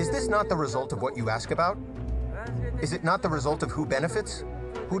 Is this not the result of what you ask about? Is it not the result of who benefits?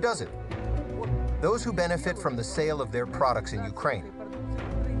 Who does it? Those who benefit from the sale of their products in Ukraine.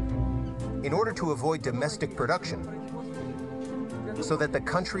 In order to avoid domestic production, so that the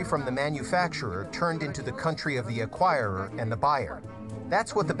country from the manufacturer turned into the country of the acquirer and the buyer.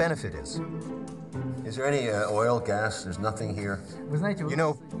 That's what the benefit is. Is there any oil, gas? There's nothing here. You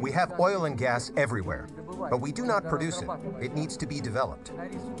know, we have oil and gas everywhere, but we do not produce it. It needs to be developed.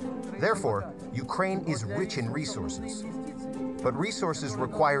 Therefore, Ukraine is rich in resources. But resources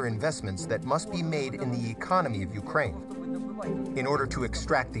require investments that must be made in the economy of Ukraine in order to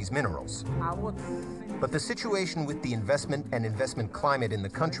extract these minerals. But the situation with the investment and investment climate in the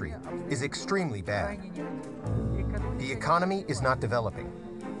country is extremely bad. The economy is not developing.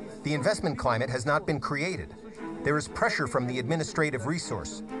 The investment climate has not been created. There is pressure from the administrative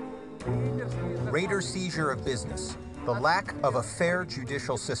resource. Raider seizure of business. The lack of a fair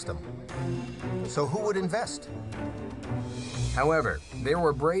judicial system. So who would invest? However, there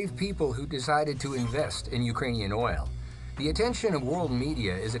were brave people who decided to invest in Ukrainian oil. The attention of world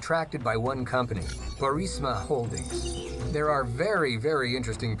media is attracted by one company, Burisma Holdings. There are very, very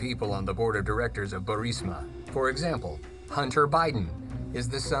interesting people on the board of directors of Burisma. For example, Hunter Biden is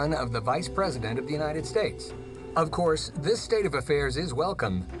the son of the Vice President of the United States. Of course, this state of affairs is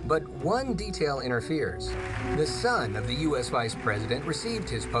welcome, but one detail interferes. The son of the U.S. Vice President received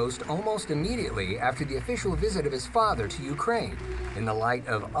his post almost immediately after the official visit of his father to Ukraine, in the light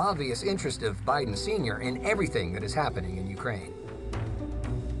of obvious interest of Biden Sr. in everything that is happening in Ukraine.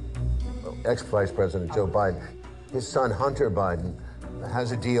 Ex-Vice President Joe Biden, his son Hunter Biden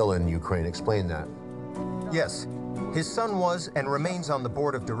has a deal in Ukraine. Explain that. Yes. His son was and remains on the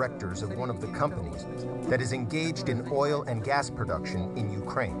board of directors of one of the companies that is engaged in oil and gas production in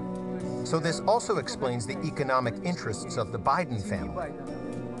Ukraine. So this also explains the economic interests of the Biden family.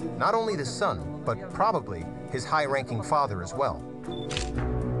 Not only the son, but probably his high-ranking father as well.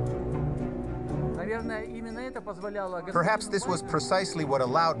 Perhaps this was precisely what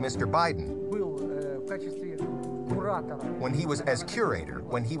allowed Mr. Biden, when he was as curator,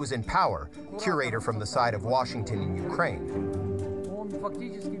 when he was in power, curator from the side of Washington in Ukraine.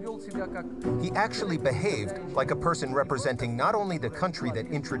 He actually behaved like a person representing not only the country that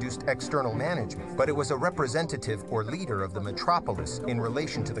introduced external management, but it was a representative or leader of the metropolis in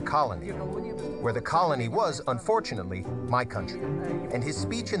relation to the colony, where the colony was, unfortunately, my country. And his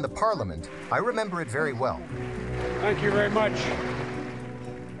speech in the parliament, I remember it very well. Thank you very much.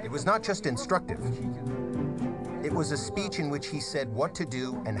 It was not just instructive. It was a speech in which he said what to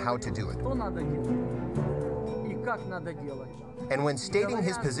do and how to do it. And when stating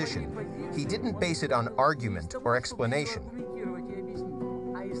his position, he didn't base it on argument or explanation,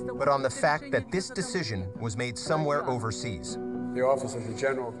 but on the fact that this decision was made somewhere overseas. The Office of the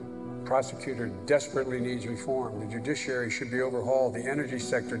General Prosecutor desperately needs reform. The judiciary should be overhauled. The energy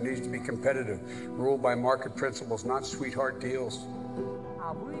sector needs to be competitive, ruled by market principles, not sweetheart deals.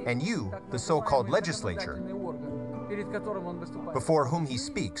 And you, the so-called legislature, before whom he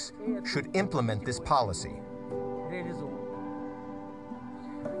speaks, should implement this policy.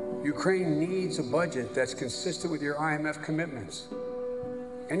 Ukraine needs a budget that's consistent with your IMF commitments.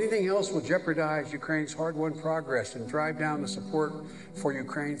 Anything else will jeopardize Ukraine's hard-won progress and drive down the support for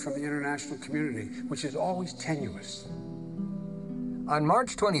Ukraine from the international community, which is always tenuous. On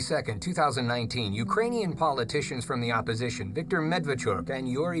March 22, 2019, Ukrainian politicians from the opposition, Viktor Medvedchuk and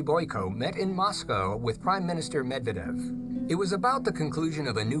Yuri Boyko, met in Moscow with Prime Minister Medvedev. It was about the conclusion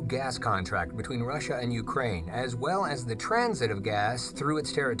of a new gas contract between Russia and Ukraine, as well as the transit of gas through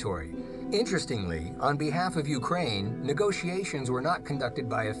its territory. Interestingly, on behalf of Ukraine, negotiations were not conducted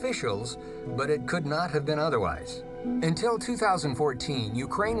by officials, but it could not have been otherwise. Until 2014,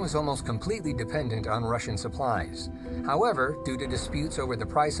 Ukraine was almost completely dependent on Russian supplies. However, due to disputes over the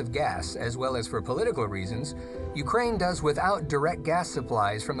price of gas, as well as for political reasons, Ukraine does without direct gas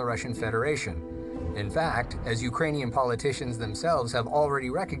supplies from the Russian Federation. In fact, as Ukrainian politicians themselves have already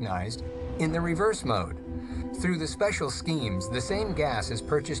recognized, in the reverse mode. Through the special schemes, the same gas is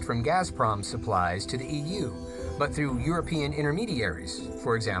purchased from Gazprom's supplies to the EU, but through European intermediaries,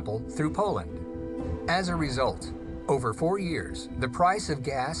 for example, through Poland. As a result, Over 4 years, the price of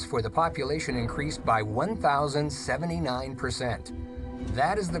gas for the population increased by 1,079%.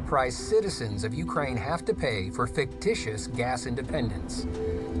 That is the price citizens of Ukraine have to pay for fictitious gas independence.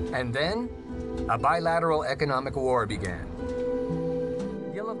 And then, a bilateral economic war began.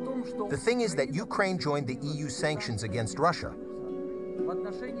 The thing is that Ukraine joined the EU sanctions against Russia,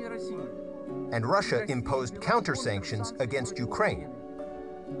 and Russia imposed counter-sanctions against Ukraine.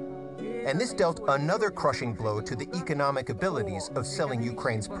 And this dealt another crushing blow to the economic abilities of selling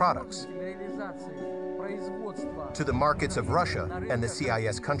Ukraine's products to the markets of Russia and the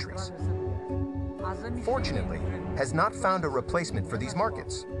CIS countries. Fortunately, has not found a replacement for these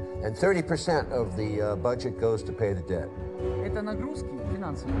markets. And 30% of the budget goes to pay the debt.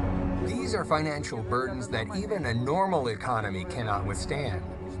 These are financial burdens that even a normal economy cannot withstand,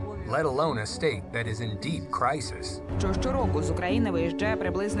 let alone a state that is in deep crisis. Щороку з України виїжджає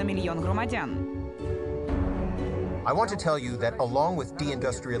приблизно 1 мільйон громадян. I want to tell you that along with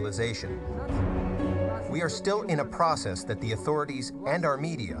deindustrialization, we are still in a process that the authorities and our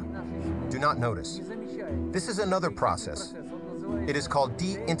media do not notice. This is another process. It is called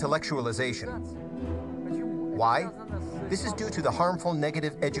de-intellectualization. Why? This is due to the harmful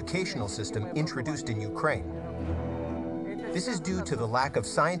negative educational system introduced in Ukraine. This is due to the lack of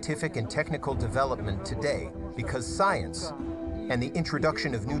scientific and technical development today because science and the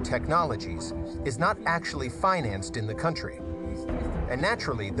introduction of new technologies is not actually financed in the country. And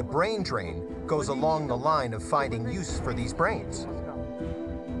naturally, the brain drain goes along the line of finding use for these brains.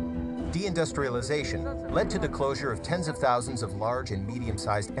 Deindustrialization led to the closure of tens of thousands of large and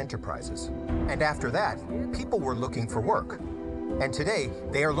medium-sized enterprises. And after that, people were looking for work. And today,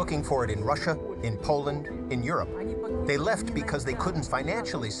 they are looking for it in Russia, in Poland, in Europe. They left because they couldn't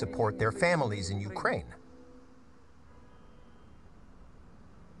financially support their families in Ukraine.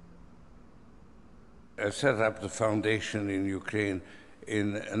 I set up the foundation in Ukraine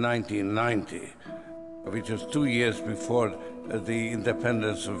in 1990, which was 2 years before the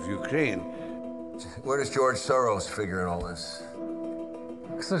independence of Ukraine. Where does George Soros figure in all this?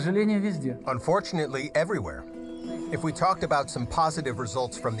 К сожалению, везде. Unfortunately, everywhere. If we talked about some positive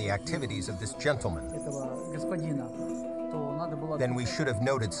results from the activities of this gentleman, then we should have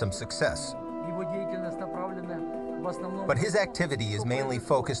noted some success. But his activity is mainly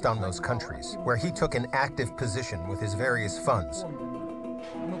focused on those countries where he took an active position with his various funds.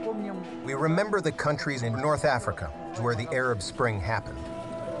 We remember the countries in North Africa where the Arab Spring happened: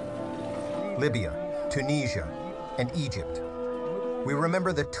 Libya, Tunisia, and Egypt. We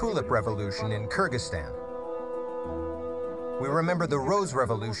remember the Tulip Revolution in Kyrgyzstan. We remember the Rose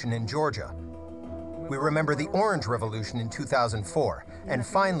Revolution in Georgia. We remember the Orange Revolution in 2004, and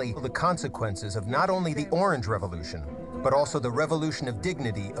finally, the consequences of not only the Orange Revolution, but also the Revolution of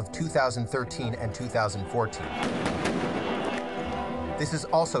Dignity of 2013 and 2014. This is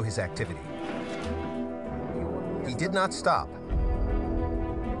also his activity. He did not stop.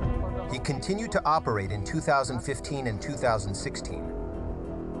 He continued to operate in 2015 and 2016.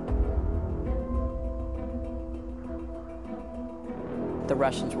 The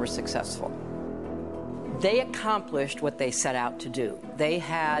Russians were successful. They accomplished what they set out to do. They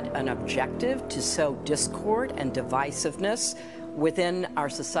had an objective to sow discord and divisiveness within our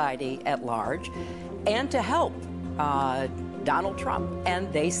society at large and to help Donald Trump,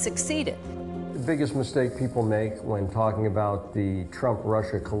 and they succeeded. The biggest mistake people make when talking about the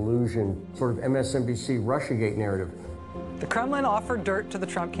Trump-Russia collusion, sort of MSNBC Russiagate narrative. The Kremlin offered dirt to the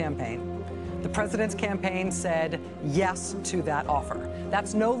Trump campaign. The president's campaign said yes to that offer.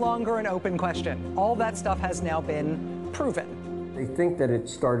 That's no longer an open question. All that stuff has now been proven. They think that it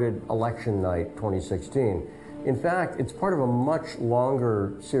started election night 2016. In fact, it's part of a much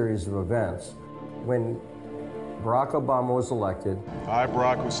longer series of events. When Barack Obama was elected, I,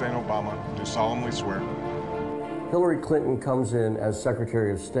 Barack Hussein Obama, do solemnly swear. Hillary Clinton comes in as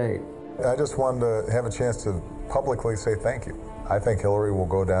Secretary of State. I just wanted to have a chance to publicly say thank you. I think Hillary will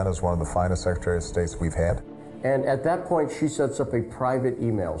go down as one of the finest Secretaries of States we've had. And at that point, she sets up a private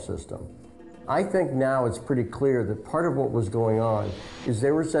email system. I think now it's pretty clear that part of what was going on is they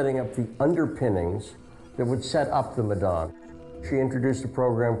were setting up the underpinnings that would set up the Maidan. She introduced a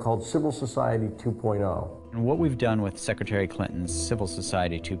program called Civil Society 2.0. And what we've done with Secretary Clinton's Civil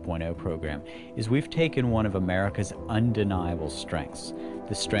Society 2.0 program is we've taken one of America's undeniable strengths,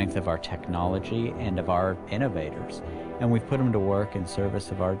 the strength of our technology and of our innovators, and we've put them to work in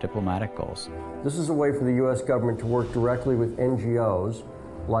service of our diplomatic goals. This is a way for the U.S. government to work directly with NGOs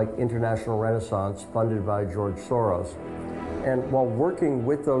like International Renaissance, funded by George Soros, and while working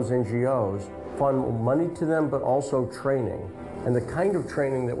with those NGOs, fund money to them, but also training, and the kind of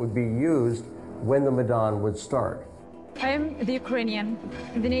training that would be used when the Maidan would start. I am the Ukrainian,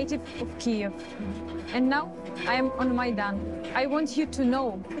 the native of Kiev, and now I am on Maidan. I want you to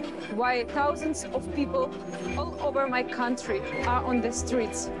know why thousands of people all over my country are on the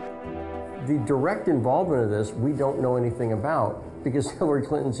streets. The direct involvement of this, we don't know anything about because Hillary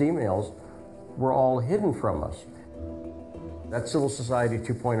Clinton's emails were all hidden from us. That Civil Society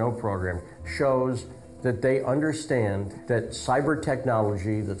 2.0 program shows that they understand that cyber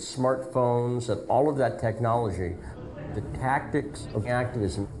technology, that smartphones, that all of that technology, the tactics of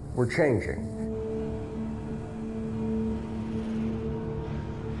activism were changing.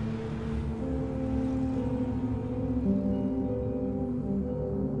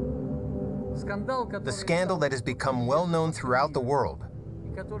 The scandal that has become well known throughout the world,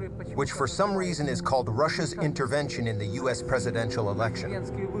 which for some reason is called Russia's intervention in the US presidential election,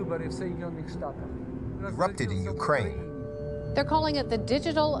 erupted in Ukraine. They're calling it the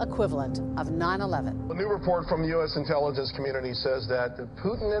digital equivalent of 9/11. A new report from the U.S. intelligence community says that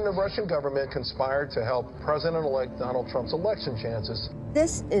Putin and the Russian government conspired to help President-elect Donald Trump's election chances.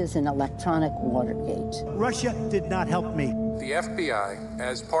 This is an electronic Watergate. Russia did not help me. The FBI,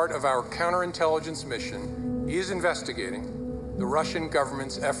 as part of our counterintelligence mission, is investigating the Russian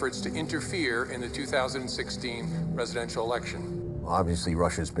government's efforts to interfere in the 2016 presidential election. Obviously,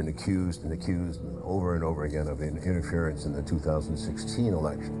 Russia's been accused over and over again of interference in the 2016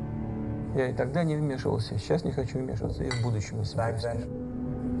 election. Я и тогда не вмешивался, сейчас не хочу вмешиваться, и в будущем не собираюсь.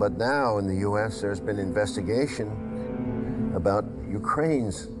 But now in the U.S. there's been investigation about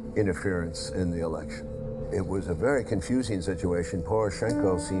Ukraine's interference in the election. It was a very confusing situation.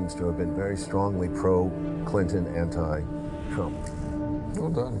 Poroshenko seems to have been very strongly pro-Clinton, anti-Trump. Ну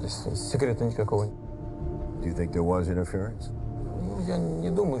да, здесь секрета никакого. Do you think there was interference? Я не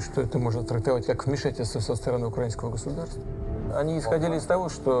думаю, что это можно трактовать как вмешательство со стороны украинского государства. Они исходили из того,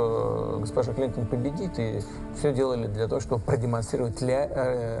 что госпожа Клинтон победит, и все делали для того, чтобы продемонстрировать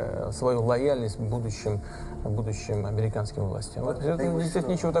свою лояльность будущим американским властям. Здесь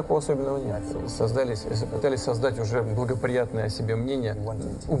ничего такого особенного нет. Пытались создать уже благоприятное о себе мнение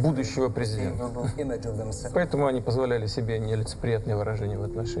у будущего президента. Поэтому они позволяли себе нелицеприятные выражения в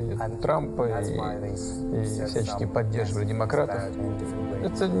отношении Трампа и всячески поддерживали демократов.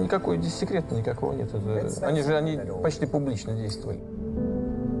 Это никакой здесь секрета никакого нет. Они почти публично действовали.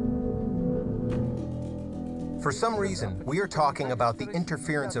 For some reason, we are talking about the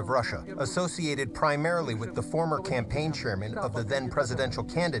interference of Russia, associated primarily with the former campaign chairman of the then presidential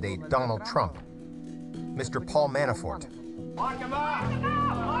candidate, Donald Trump, Mr. Paul Manafort.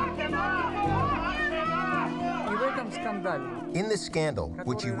 In this scandal,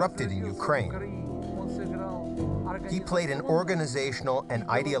 which erupted in Ukraine, he played an organizational and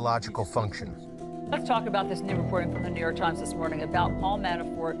ideological function. Let's talk about this new reporting from the New York Times this morning about Paul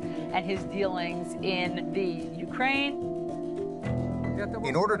Manafort and his dealings in the Ukraine.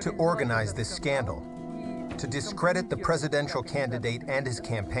 In order to organize this scandal, to discredit the presidential candidate and his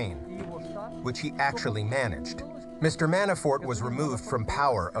campaign, which he actually managed, Mr. Manafort was removed from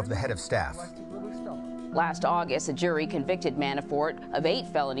power of the head of staff. Last August, a jury convicted Manafort of 8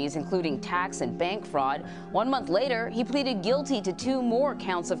 felonies, including tax and bank fraud. 1 month later, he pleaded guilty to 2 more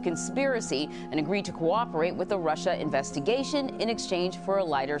counts of conspiracy and agreed to cooperate with the Russia investigation in exchange for a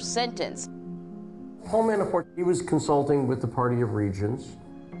lighter sentence. Paul Manafort, he was consulting with the Party of Regions.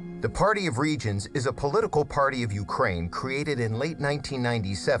 The Party of Regions is a political party of Ukraine created in late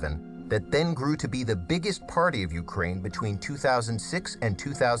 1997 that then grew to be the biggest party of Ukraine between 2006 and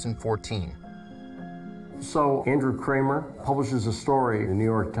 2014. So Andrew Kramer publishes a story in the New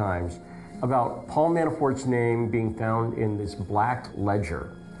York Times about Paul Manafort's name being found in this black ledger.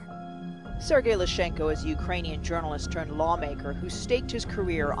 Sergei Lyshenko is a Ukrainian journalist turned lawmaker who staked his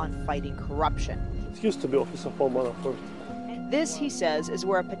career on fighting corruption. It used to be office of Paul Manafort. This, he says, is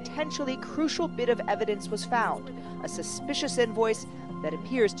where a potentially crucial bit of evidence was found, a suspicious invoice that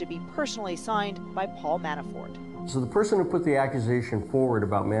appears to be personally signed by Paul Manafort. So the person who put the accusation forward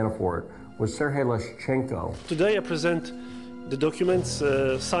about Manafort was Sergei Lyshenko. Today I present the documents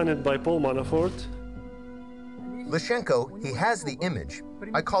signed by Paul Manafort. Lyshenko, he has the image.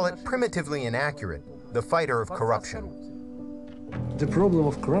 I call it primitively inaccurate, the fighter of corruption. The problem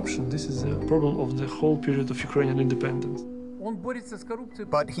of corruption, this is a problem of the whole period of Ukrainian independence.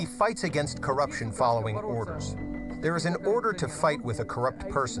 But he fights against corruption following orders. There is an order to fight with a corrupt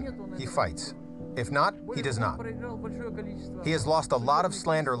person. He fights. If not, he does not. He has lost a lot of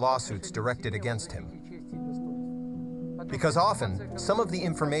slander lawsuits directed against him. Because often, some of the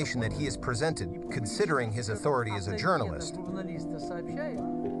information that he has presented, considering his authority as a journalist,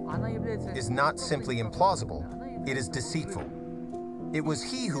 is not simply implausible, it is deceitful. It was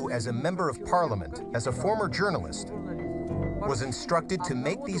he who, as a member of parliament, as a former journalist, was instructed to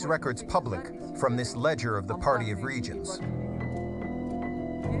make these records public from this ledger of the Party of Regions.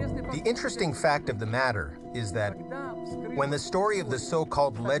 The interesting fact of the matter is that when the story of the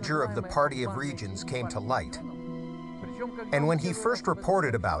so-called ledger of the Party of Regions came to light, and when he first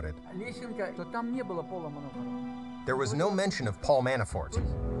reported about it, there was no mention of Paul Manafort.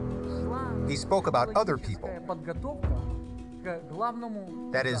 He spoke about other people.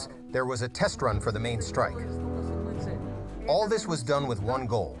 That is, there was a test run for the main strike. All this was done with one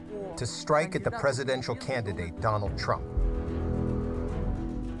goal: to strike at the presidential candidate, Donald Trump.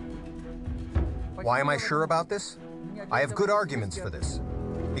 Why am I sure about this? I have good arguments for this.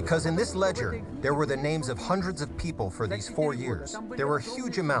 Because in this ledger, there were the names of hundreds of people for these 4 years. There were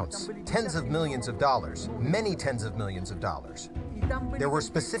huge amounts, tens of millions of dollars, many tens of millions of dollars. There were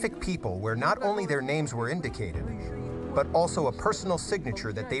specific people where not only their names were indicated, but also a personal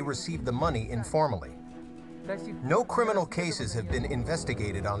signature that they received the money informally. No criminal cases have been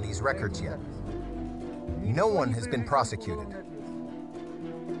investigated on these records yet. No one has been prosecuted.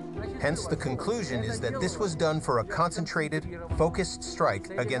 Hence, the conclusion is that this was done for a concentrated, focused strike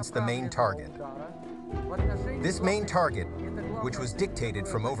against the main target. This main target, which was dictated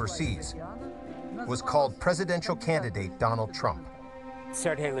from overseas, was called presidential candidate Donald Trump.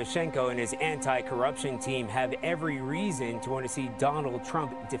 Sergei Lyshenko and his anti-corruption team have every reason to want to see Donald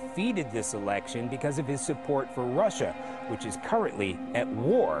Trump defeated this election because of his support for Russia, which is currently at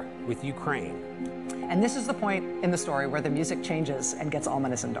war with Ukraine. And this is the point in the story where the music changes and gets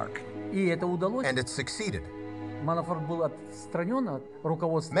ominous and dark. And it succeeded. Manafort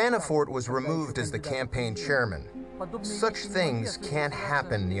was removed as the campaign chairman. Such things can't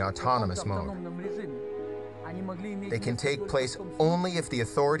happen in the autonomous mode. They can take place only if the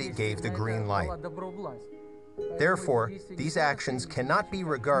authority gave the green light. Therefore, these actions cannot be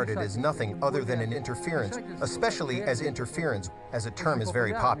regarded as nothing other than an interference, especially as interference, as a term is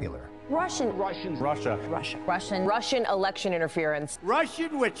very popular. Russian election interference.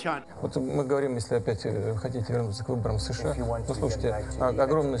 Russian witch hunt. Вот мы говорим, если опять хотите вернуться к выборам в США, ну слушайте,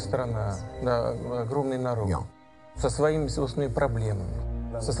 огромная страна, да, огромный народ, со своими собственными проблемами,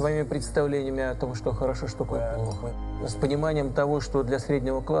 со своими представлениями о том, что хорошо, что плохо, с пониманием того, что для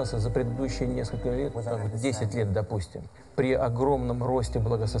среднего класса за предыдущие несколько лет, 10 лет, допустим, при огромном росте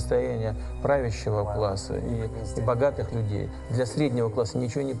благосостояния правящего класса и богатых людей, для среднего класса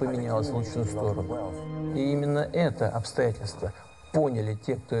ничего не поменялось в лучшую сторону. И именно это обстоятельство поняли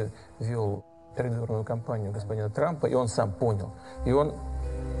те, кто вел предвыборную кампанию господина Трампа, и он сам понял. И он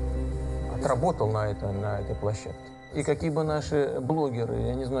отработал на этой площадке. И какие бы наши блогеры,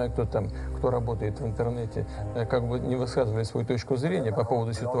 я не знаю, кто там, кто работает в интернете, как бы не высказывали свою точку зрения по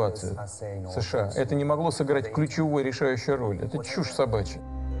поводу ситуации в США, это не могло сыграть ключевую решающую роль. Это чушь собачья.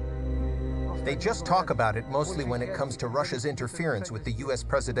 They just talk about it mostly when it comes to Russia's interference with the U.S.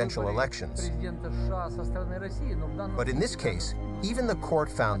 presidential elections. But in this case, even the court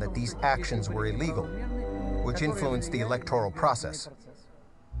found that these actions were illegal, which influenced the electoral process.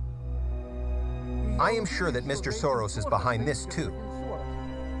 I am sure that Mr. Soros is behind this too,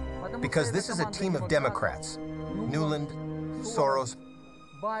 because this is a team of Democrats, Nuland, Soros,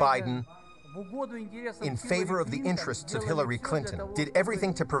 Biden, in favor of the interests of Hillary Clinton, did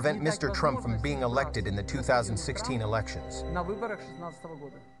everything to prevent Mr. Trump from being elected in the 2016 elections.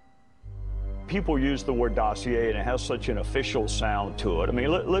 People use the word dossier and it has such an official sound to it. I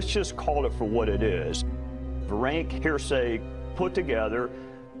mean, let's just call it for what it is. Rank hearsay put together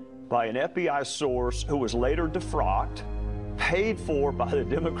by an FBI source who was later defrocked, paid for by the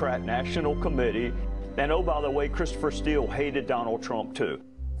Democrat National Committee, and oh, by the way, Christopher Steele hated Donald Trump too.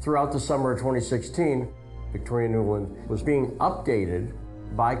 Throughout the summer of 2016, Victoria Nuland was being updated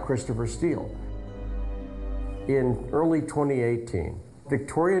by Christopher Steele. In early 2018,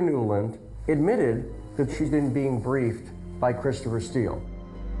 Victoria Nuland admitted that she'd been being briefed by Christopher Steele.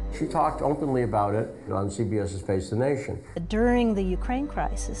 She talked openly about it on CBS's Face the Nation. During the Ukraine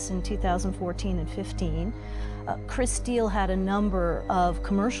crisis in 2014 and 15, Chris Steele had a number of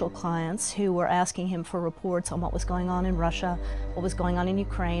commercial clients who were asking him for reports on what was going on in Russia, what was going on in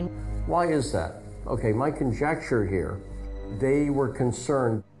Ukraine. Why is that? Okay, my conjecture here, they were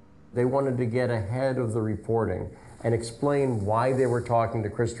concerned. They wanted to get ahead of the reporting and explain why they were talking to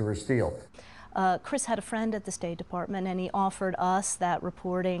Christopher Steele. Chris had a friend at the State Department, and he offered us that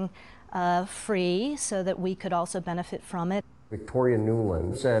reporting free so that we could also benefit from it. Victoria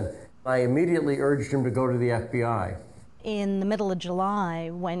Nuland said, I immediately urged him to go to the FBI. In the middle of July,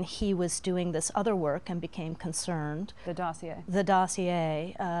 when he was doing this other work and became concerned, The dossier. The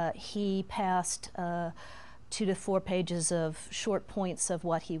dossier, he passed 2 to 4 pages of short points of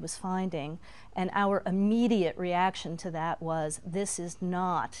what he was finding. And our immediate reaction to that was, this is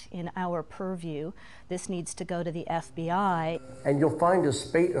not in our purview. This needs to go to the FBI. And you'll find a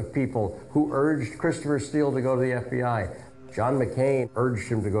spate of people who urged Christopher Steele to go to the FBI. John McCain urged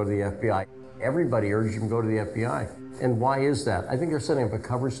him to go to the FBI. Everybody urged him to go to the FBI. And why is that? I think they're setting up a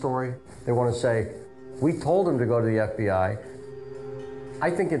cover story. They want to say, we told him to go to the FBI. I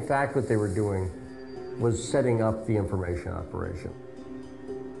think, in fact, what they were doing was setting up the information operation.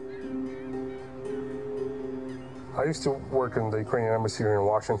 I used to work in the Ukrainian embassy here in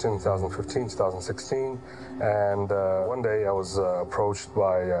Washington in 2015, 2016, and one day I was approached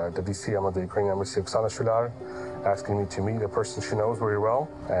by the DCM of the Ukrainian embassy, Oksana Shular, asking me to meet a person she knows very well,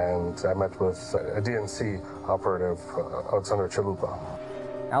 and I met with a DNC operative, Alexandra Chalupa.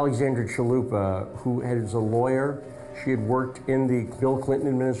 Alexandra Chalupa, who is a lawyer, she had worked in the Bill Clinton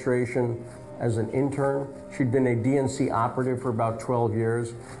administration as an intern. She'd been a DNC operative for about 12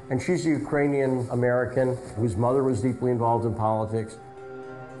 years, and she's a Ukrainian American whose mother was deeply involved in politics.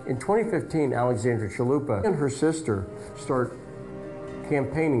 In 2015, Alexandra Chalupa and her sister start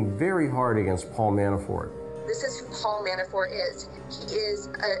campaigning very hard against Paul Manafort. This is who Paul Manafort is. He is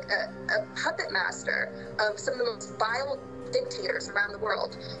a puppet master of some of the most vile dictators around the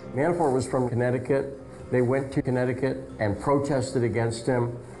world. Manafort was from Connecticut. They went to Connecticut and protested against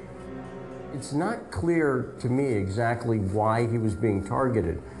him. It's not clear to me exactly why he was being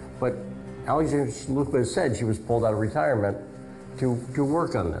targeted, but Alexandra Chalupa said she was pulled out of retirement to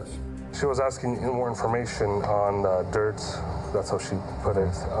work on this. She was asking more information on dirt, that's how she put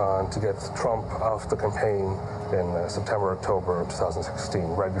it, to get Trump off the campaign in September, October of 2016,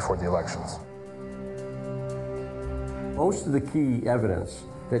 right before the elections. Most of the key evidence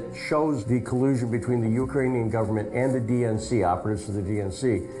that shows the collusion between the Ukrainian government and the DNC, operatives of the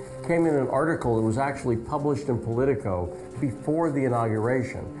DNC, came in an article that was actually published in Politico before the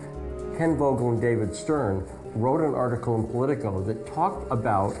inauguration. Ken Vogel and David Stern wrote an article in Politico that talked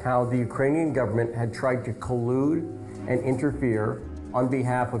about how the Ukrainian government had tried to collude and interfere on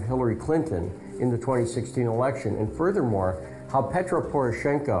behalf of Hillary Clinton in the 2016 election. And furthermore, how Petro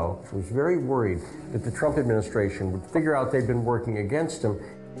Poroshenko was very worried that the Trump administration would figure out they'd been working against him.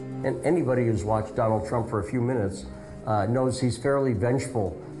 And anybody who's watched Donald Trump for a few minutes knows he's fairly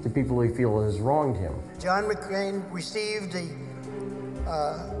vengeful to people he feels has wronged him. John McCain received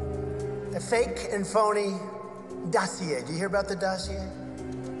a fake and phony dossier. Do you hear about the dossier?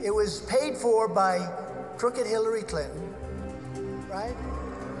 It was paid for by crooked Hillary Clinton, right?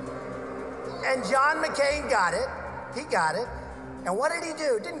 And John McCain got it. He got it. And what did he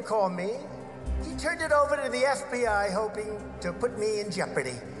do? Didn't call me. He turned it over to the FBI, hoping to put me in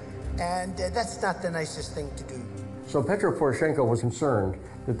jeopardy. And that's not the nicest thing to do. So Petro Poroshenko was concerned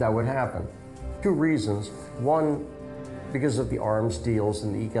that that would happen. Two reasons. One, because of the arms deals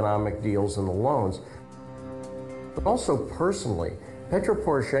and the economic deals and the loans. But also personally, Petro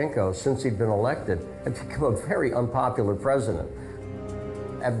Poroshenko, since he'd been elected, had become a very unpopular president.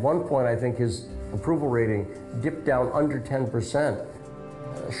 At one point, I think his approval rating dipped down under 10%,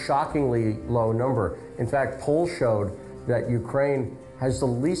 a shockingly low number. In fact, polls showed that Ukraine has the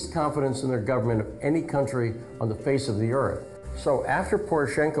least confidence in their government of any country on the face of the earth. So after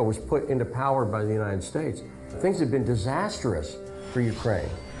Poroshenko was put into power by the United States, things have been disastrous for Ukraine.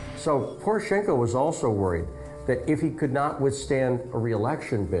 So Poroshenko was also worried that if he could not withstand a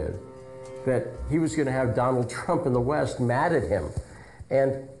re-election bid, that he was going to have Donald Trump in the West mad at him.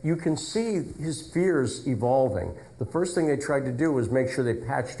 And you can see his fears evolving. The first thing they tried to do was make sure they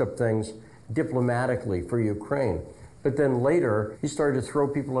patched up things diplomatically for Ukraine. But then later, he started to throw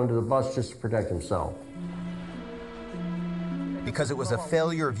people under the bus just to protect himself. Because it was a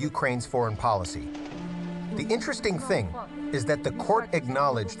failure of Ukraine's foreign policy. The interesting thing is that the court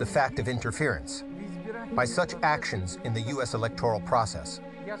acknowledged the fact of interference by such actions in the U.S. electoral process.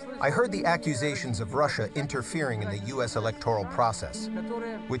 I heard the accusations of Russia interfering in the U.S. electoral process,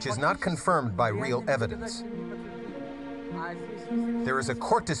 which is not confirmed by real evidence. There is a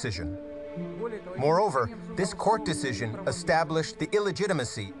court decision. Moreover, this court decision established the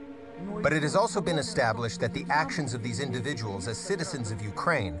illegitimacy, but it has also been established that the actions of these individuals as citizens of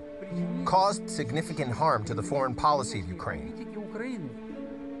Ukraine caused significant harm to the foreign policy of Ukraine.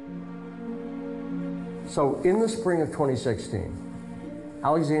 So in the spring of 2016,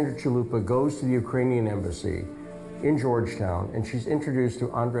 Alexandra Chalupa goes to the Ukrainian embassy in Georgetown, and she's introduced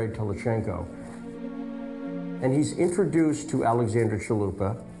to Andrei Tolochenko. And he's introduced to Alexandra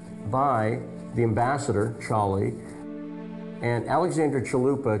Chalupa by the ambassador, Charlie, and Alexandra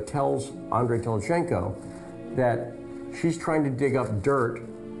Chalupa tells Andrei Tolochenko that she's trying to dig up dirt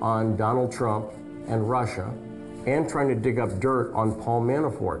on Donald Trump and Russia, and trying to dig up dirt on Paul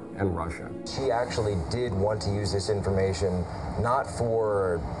Manafort and Russia. She actually did want to use this information not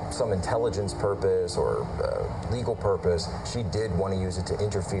for some intelligence purpose or legal purpose. She did want to use it to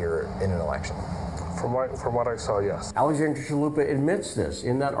interfere in an election. From what I saw, yes. Alexandra Chalupa admits this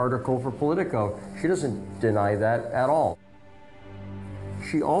in that article for Politico. She doesn't deny that at all.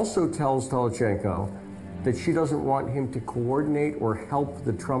 She also tells Telitschenko that she doesn't want him to coordinate or help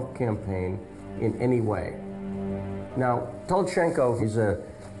the Trump campaign in any way. Now, Telitschenko is a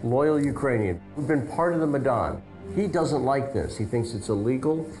loyal Ukrainian who's been part of the Maidan. He doesn't like this. He thinks it's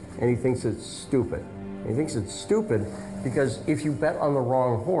illegal, and he thinks it's stupid. He thinks it's stupid because if you bet on the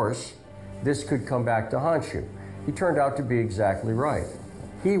wrong horse, this could come back to haunt you. He turned out to be exactly right.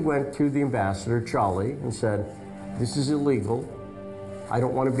 He went to the ambassador, Charlie, and said, "This is illegal. I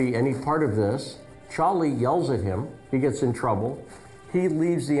don't want to be any part of this." Charlie yells at him. He gets in trouble. He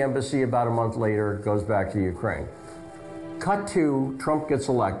leaves the embassy about a month later, goes back to Ukraine. Cut to, Trump gets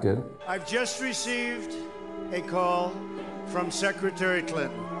elected. I've just received a call from Secretary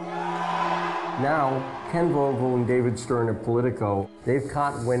Clinton. Now, Ken Vogel and David Stern at Politico, they've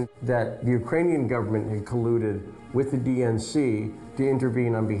caught wind that the Ukrainian government had colluded with the DNC to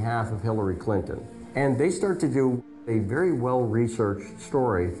intervene on behalf of Hillary Clinton. And they start to do a very well-researched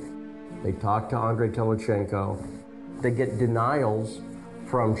story. They talk to Andrei Telitschenko. They get denials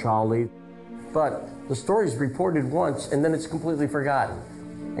from Charlie. But the story's reported once, and then it's completely forgotten.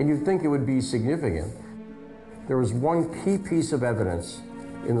 And you'd think it would be significant. There was one key piece of evidence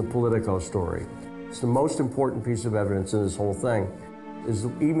in the Politico story. It's the most important piece of evidence in this whole thing, is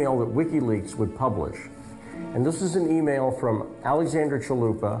the email that WikiLeaks would publish. And this is an email from Alexandra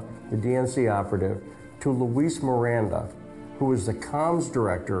Chalupa, the DNC operative, to Luis Miranda, who is the comms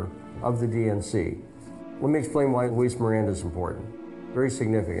director of the DNC. Let me explain why Luis Miranda is important. Very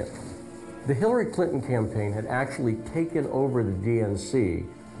significant. The Hillary Clinton campaign had actually taken over the DNC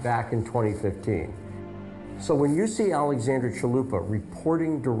back in 2015. So when you see Alexandra Chalupa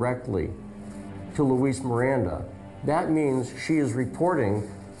reporting directly to Luis Miranda, that means she is reporting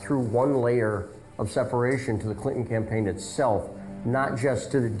through one layer of separation to the Clinton campaign itself, not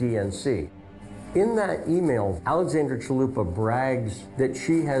just to the DNC. In that email, Alexandra Chalupa brags that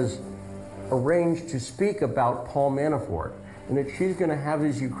she has arranged to speak about Paul Manafort and that she's going to have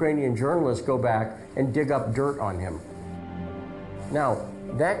these Ukrainian journalists go back and dig up dirt on him. Now,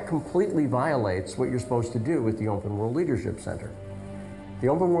 that completely violates what you're supposed to do with the Open World Leadership Center. The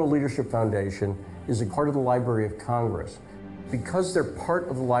Open World Leadership Foundation is a part of the Library of Congress. Because they're part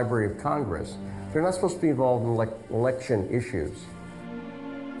of the Library of Congress, they're not supposed to be involved in election issues.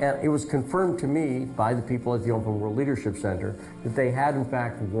 And it was confirmed to me by the people at the Open World Leadership Center that they had, in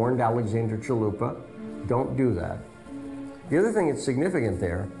fact, warned Alexandra Chalupa, don't do that. The other thing that's significant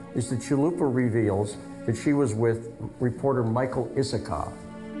there is that Chalupa reveals that she was with reporter Michael Isikoff.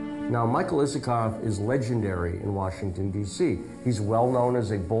 Now, Michael Isikoff is legendary in Washington, D.C. He's well known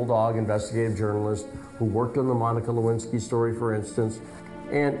as a bulldog investigative journalist who worked on the Monica Lewinsky story, for instance.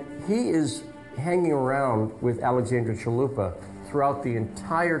 And he is hanging around with Alexandra Chalupa throughout the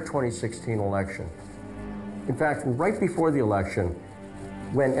entire 2016 election. In fact, right before the election,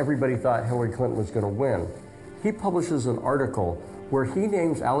 when everybody thought Hillary Clinton was going to win, he publishes an article where he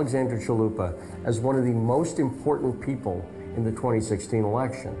names Alexandra Chalupa as one of the most important people in the 2016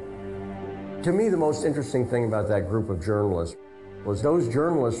 election. To me, the most interesting thing about that group of journalists was those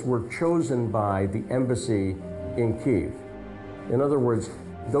journalists were chosen by the embassy in Kyiv. In other words,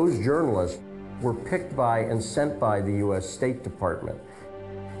 those journalists were picked by and sent by the U.S. State Department.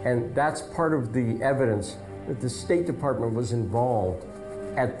 And that's part of the evidence that the State Department was involved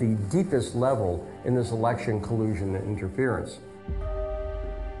at the deepest level in this election collusion and interference.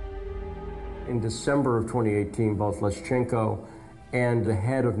 In December of 2018, both Leshchenko and the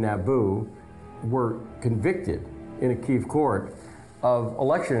head of NABU were convicted in a Kyiv court of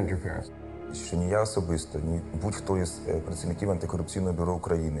election interference. Що ні я особисто, ні будь-хто із працівників антикорупційного бюро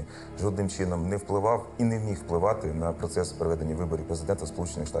України жодним чином не впливав і не міг впливати на процес проведення виборів президента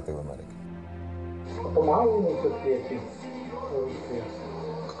Сполучених Штатів Америки.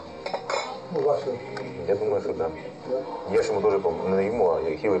 Я думаю, що так. Я ж йому дуже не йому, а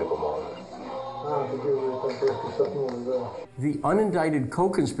Хіларі допомагав. The unindicted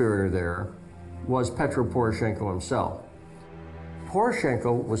co-conspirator there was Petro Poroshenko himself.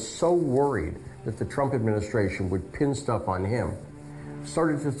 Poroshenko was so worried that the Trump administration would pin stuff on him,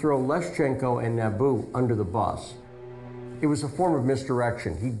 started to throw Leshchenko and NABU under the bus. It was a form of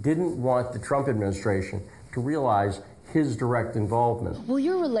misdirection. He didn't want the Trump administration to realize his direct involvement. Will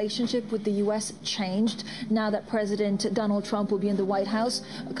your relationship with the U.S. change now that President Donald Trump will be in the White House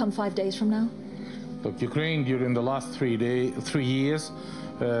come 5 days from now? Look, Ukraine during the last 3 years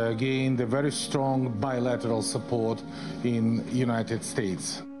gained a very strong bilateral support in the United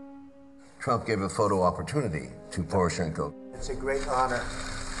States. Trump gave a photo opportunity to Poroshenko. It's a great honor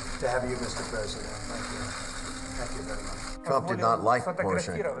to have you, Mr. President. Thank you. Thank you very much. Trump did not like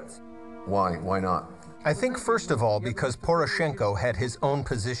Poroshenko. Why? Why not? I think, first of all, because Poroshenko had his own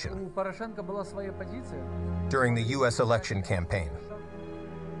position during the U.S. election campaign.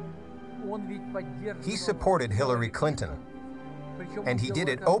 He supported Hillary Clinton, and he did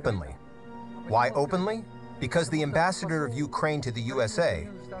it openly. Why openly? Because the ambassador of Ukraine to the USA,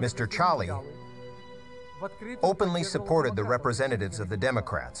 Mr. Chali, openly supported the representatives of the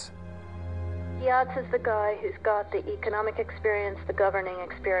Democrats. Yats is the guy who's got the economic experience, the governing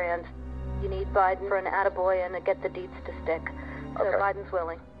experience. You need Biden for an attaboy and to get the deeds to stick. So okay. Biden's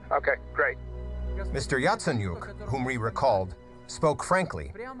willing. Okay, great. Mr. Yatsenyuk, whom we recalled, spoke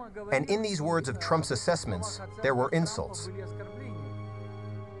frankly, and in these words of Trump's assessments, there were insults.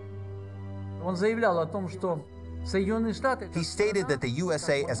 He stated that the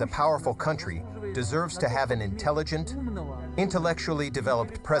USA as a powerful country deserves to have an intelligent, intellectually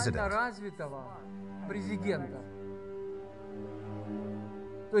developed president.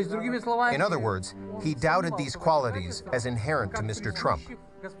 In other words, he doubted these qualities as inherent to Mr. Trump.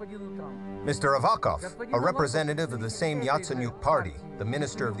 Mr. Avakov, a representative of the same Yatsenyuk party, the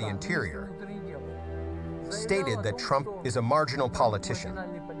Minister of the Interior, stated that Trump is a marginal politician.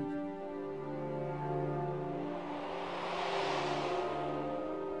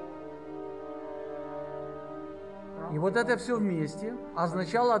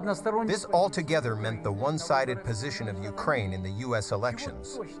 This altogether meant the one-sided position of Ukraine in the U.S.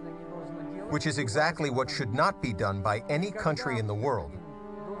 elections, which is exactly what should not be done by any country in the world.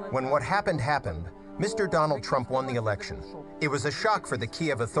 When what happened happened, Mr. Donald Trump won the election. It was a shock for the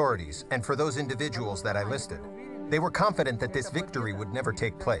Kiev authorities and for those individuals that I listed. They were confident that this victory would never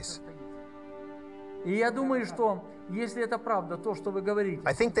take place. I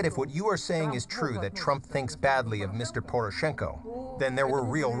think that if what you are saying is true, that Trump thinks badly of Mr. Poroshenko, then there were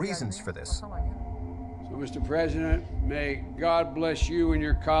real reasons for this. So, Mr. President, may God bless you and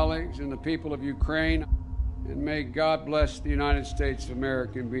your colleagues and the people of Ukraine, and may God bless the United States of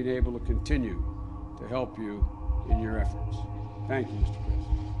America in being able to continue to help you in your efforts. Thank you, Mr. President.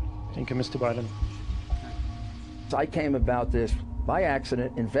 Thank you, Mr. Biden. I came about this by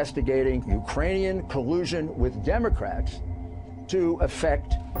accident investigating Ukrainian collusion with Democrats to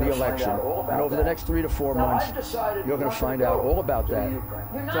affect the election. And over the next 3 to 4 months, you're going to find out all about that.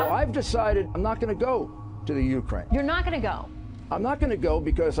 So I've decided I'm not going to go to the Ukraine. You're not going to go? I'm not going to go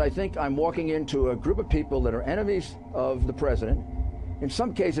because I think I'm walking into a group of people that are enemies of the president, in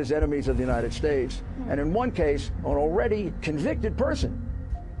some cases enemies of the United States, and in one case, an already convicted person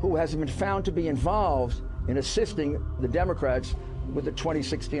who has been found to be involved in assisting the Democrats with the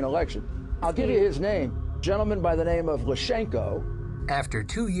 2016 election. I'll give you his name, a gentleman by the name of Lyshenko. After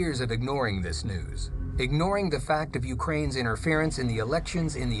 2 years of ignoring this news, ignoring the fact of Ukraine's interference in the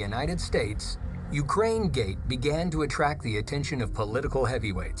elections in the United States, Ukraine Gate began to attract the attention of political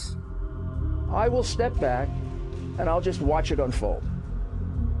heavyweights. I will step back and I'll just watch it unfold.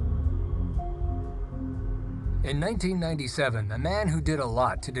 In 1997, a man who did a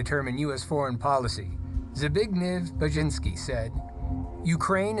lot to determine U.S. foreign policy, Zbigniew Brzezinski, said,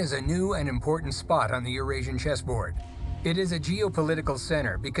 "Ukraine is a new and important spot on the Eurasian chessboard. It is a geopolitical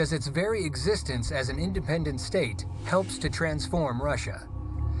center because its very existence as an independent state helps to transform Russia."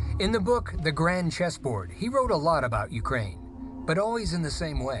 In the book, The Grand Chessboard, he wrote a lot about Ukraine, but always in the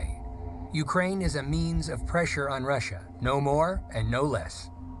same way. Ukraine is a means of pressure on Russia, no more and no less.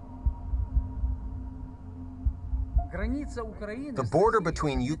 The border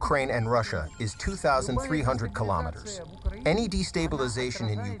between Ukraine and Russia is 2,300 kilometers. Any destabilization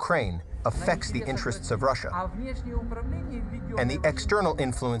in Ukraine affects the interests of Russia. And the external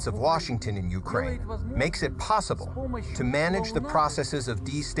influence of Washington in Ukraine makes it possible to manage the processes of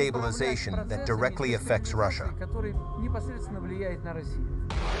destabilization that directly affects Russia.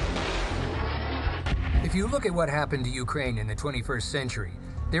 If you look at what happened to Ukraine in the 21st century,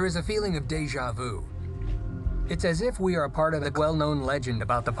 there is a feeling of déjà vu. It's as if we are a part of the well-known legend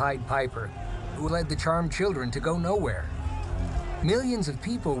about the Pied Piper who led the charmed children to go nowhere. Millions of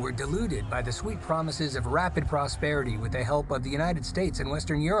people were deluded by the sweet promises of rapid prosperity with the help of the United States and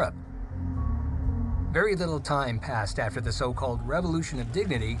Western Europe. Very little time passed after the so-called Revolution of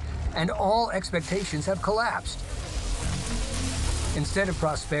Dignity, and all expectations have collapsed. Instead of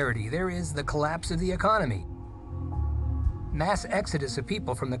prosperity, there is the collapse of the economy, mass exodus of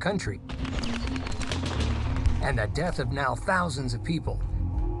people from the country, and the death of now thousands of people.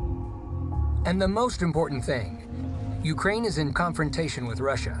 And the most important thing, Ukraine is in confrontation with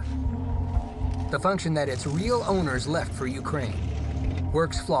Russia. The function that its real owners left for Ukraine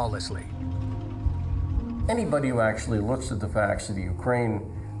works flawlessly. Anybody who actually looks at the facts of the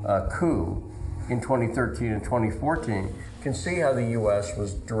Ukraine coup in 2013 and 2014 can see how the U.S.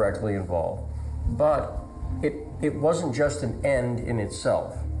 was directly involved. But it wasn't just an end in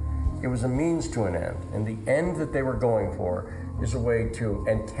itself. It was a means to an end. And the end that they were going for is a way to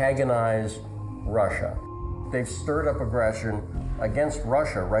antagonize Russia. They've stirred up aggression against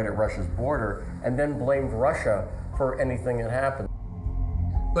Russia right at Russia's border and then blamed Russia for anything that happened.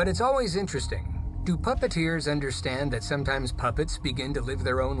 But it's always interesting. Do puppeteers understand that sometimes puppets begin to live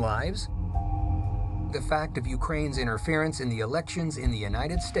their own lives? The fact of Ukraine's interference in the elections in the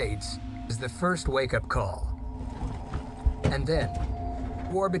United States is the first wake-up call. And then,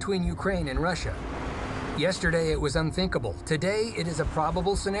 war between Ukraine and Russia. Yesterday it was unthinkable. Today it is a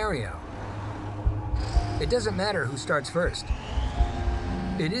probable scenario. It doesn't matter who starts first.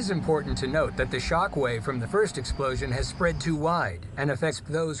 It is important to note that the shockwave from the first explosion has spread too wide and affects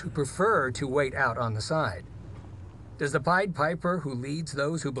those who prefer to wait out on the side. Does the Pied Piper who leads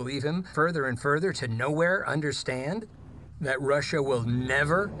those who believe him further and further to nowhere understand that Russia will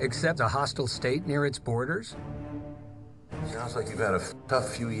never accept a hostile state near its borders? Sounds like you've had a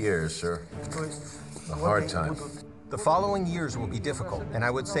tough few years, sir. A hard time. The following years will be difficult, and I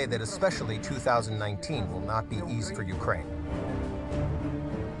would say that especially 2019 will not be easy for Ukraine.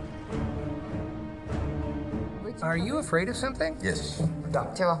 Are you afraid of something? Yes.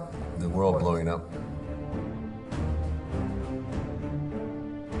 The world blowing up.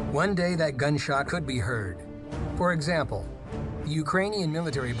 One day that gunshot could be heard. For example, the Ukrainian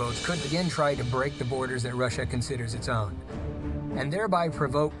military boats could again try to break the borders that Russia considers its own, and thereby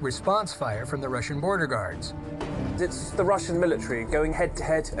provoke response fire from the Russian border guards. It's the Russian military going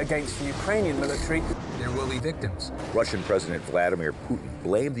head-to-head against the Ukrainian military. There will be victims. Russian President Vladimir Putin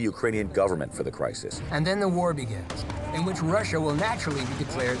blamed the Ukrainian government for the crisis. And then the war begins, in which Russia will naturally be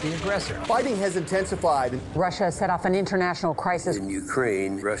declared the aggressor. Fighting has intensified. Russia set off an international crisis. In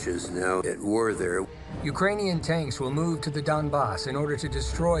Ukraine, Russia's now at war there. Ukrainian tanks will move to the Donbass in order to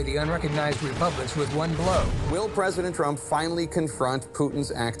destroy the unrecognized republics with one blow. Will President Trump finally confront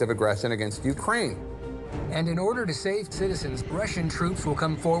Putin's act of aggression against Ukraine? And in order to save citizens, Russian troops will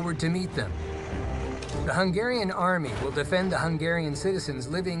come forward to meet them. The Hungarian army will defend the Hungarian citizens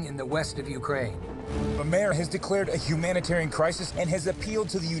living in the west of Ukraine. The mayor has declared a humanitarian crisis and has appealed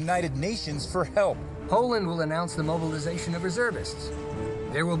to the United Nations for help. Poland will announce the mobilization of reservists.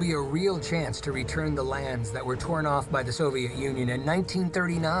 There will be a real chance to return the lands that were torn off by the Soviet Union in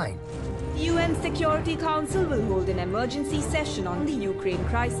 1939. The UN Security Council will hold an emergency session on the Ukraine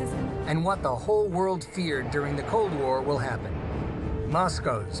crisis. And what the whole world feared during the Cold War will happen.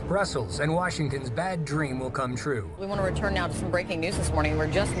 Moscow's, Brussels, and Washington's bad dream will come true. We want to return now to some breaking news this morning. We're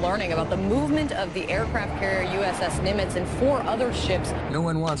just learning about the movement of the aircraft carrier USS Nimitz and 4 other ships. No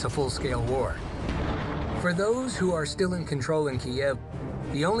one wants a full-scale war. For those who are still in control in Kiev,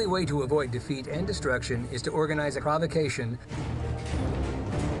 the only way to avoid defeat and destruction is to organize a provocation.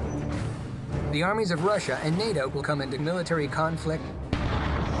 The armies of Russia and NATO will come into military conflict.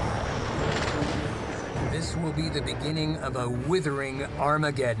 This will be the beginning of a withering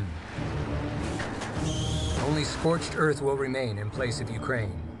Armageddon. Only scorched earth will remain in place of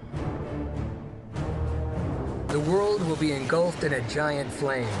Ukraine. The world will be engulfed in a giant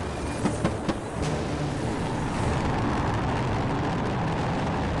flame.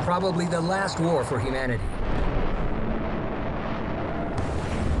 Probably the last war for humanity.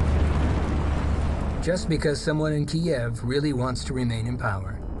 Just because someone in Kiev really wants to remain in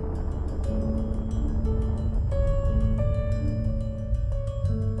power.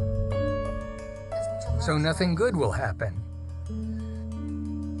 So nothing good will happen.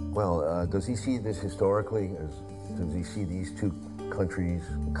 Well, does he see this historically? Does he see these two countries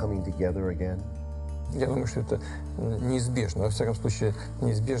coming together again? Я думаю, что это неизбежно. Во всяком случае,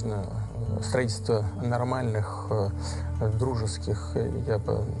 неизбежно строительство нормальных, дружеских, я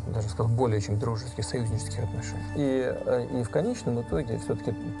бы даже сказал, более чем дружеских, союзнических отношений. И в конечном итоге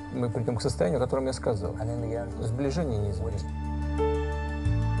все-таки мы придем к состоянию, о котором я сказал. Сближение неизбежно.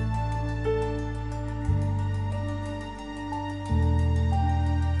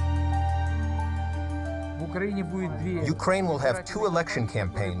 Ukraine will have 2 election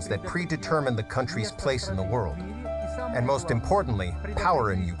campaigns that predetermine the country's place in the world, and most importantly,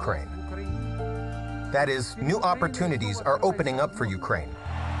 power in Ukraine. That is, new opportunities are opening up for Ukraine.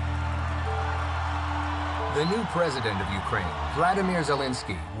 The new president of Ukraine, Vladimir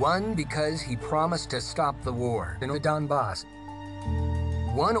Zelensky, won because he promised to stop the war in the Donbass.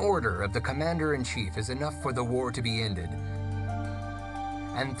 One order of the commander-in-chief is enough for the war to be ended,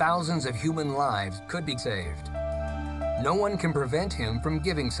 and thousands of human lives could be saved. No one can prevent him from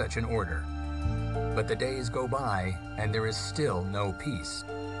giving such an order. But the days go by, and there is still no peace.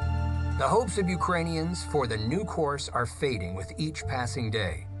 The hopes of Ukrainians for the new course are fading with each passing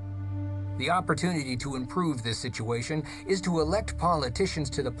day. The opportunity to improve this situation is to elect politicians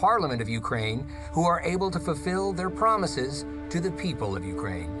to the parliament of Ukraine who are able to fulfill their promises to the people of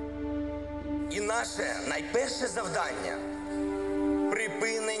Ukraine. І наше найперше завдання –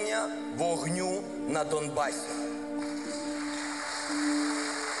 припинення вогню на Донбасі.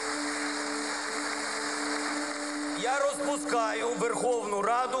 Я розпускаю Верховну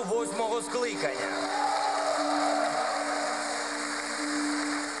Раду 8-го скликання.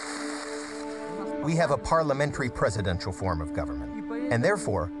 We have a parliamentary presidential form of government, and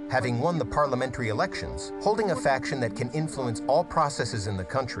therefore, having won the parliamentary elections, holding a faction that can influence all processes in the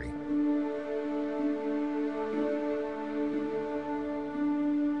country.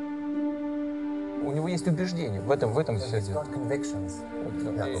 У него есть убеждения, в этом все дело.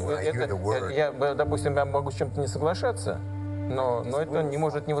 Я, допустим, я могу с чем-то не соглашаться, но это не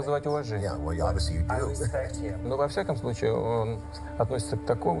может не вызывать уважения. Но во всяком случае он относится к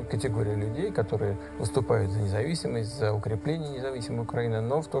такой категории людей, которые выступают за независимость, за укрепление независимой Украины,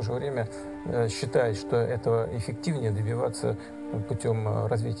 но в то же время считает, что этого эффективнее добиваться путем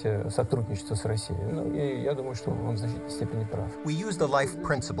развития сотрудничества с Россией. Ну, и я думаю, что он в значительной степени прав. We use the life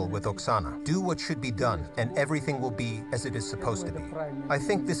principle with Oksana. Do what should be done, and everything will be as it is supposed to be. I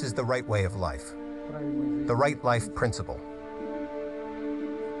think this is the right way of life. The right life principle.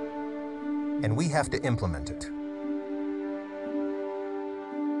 And we have to implement it.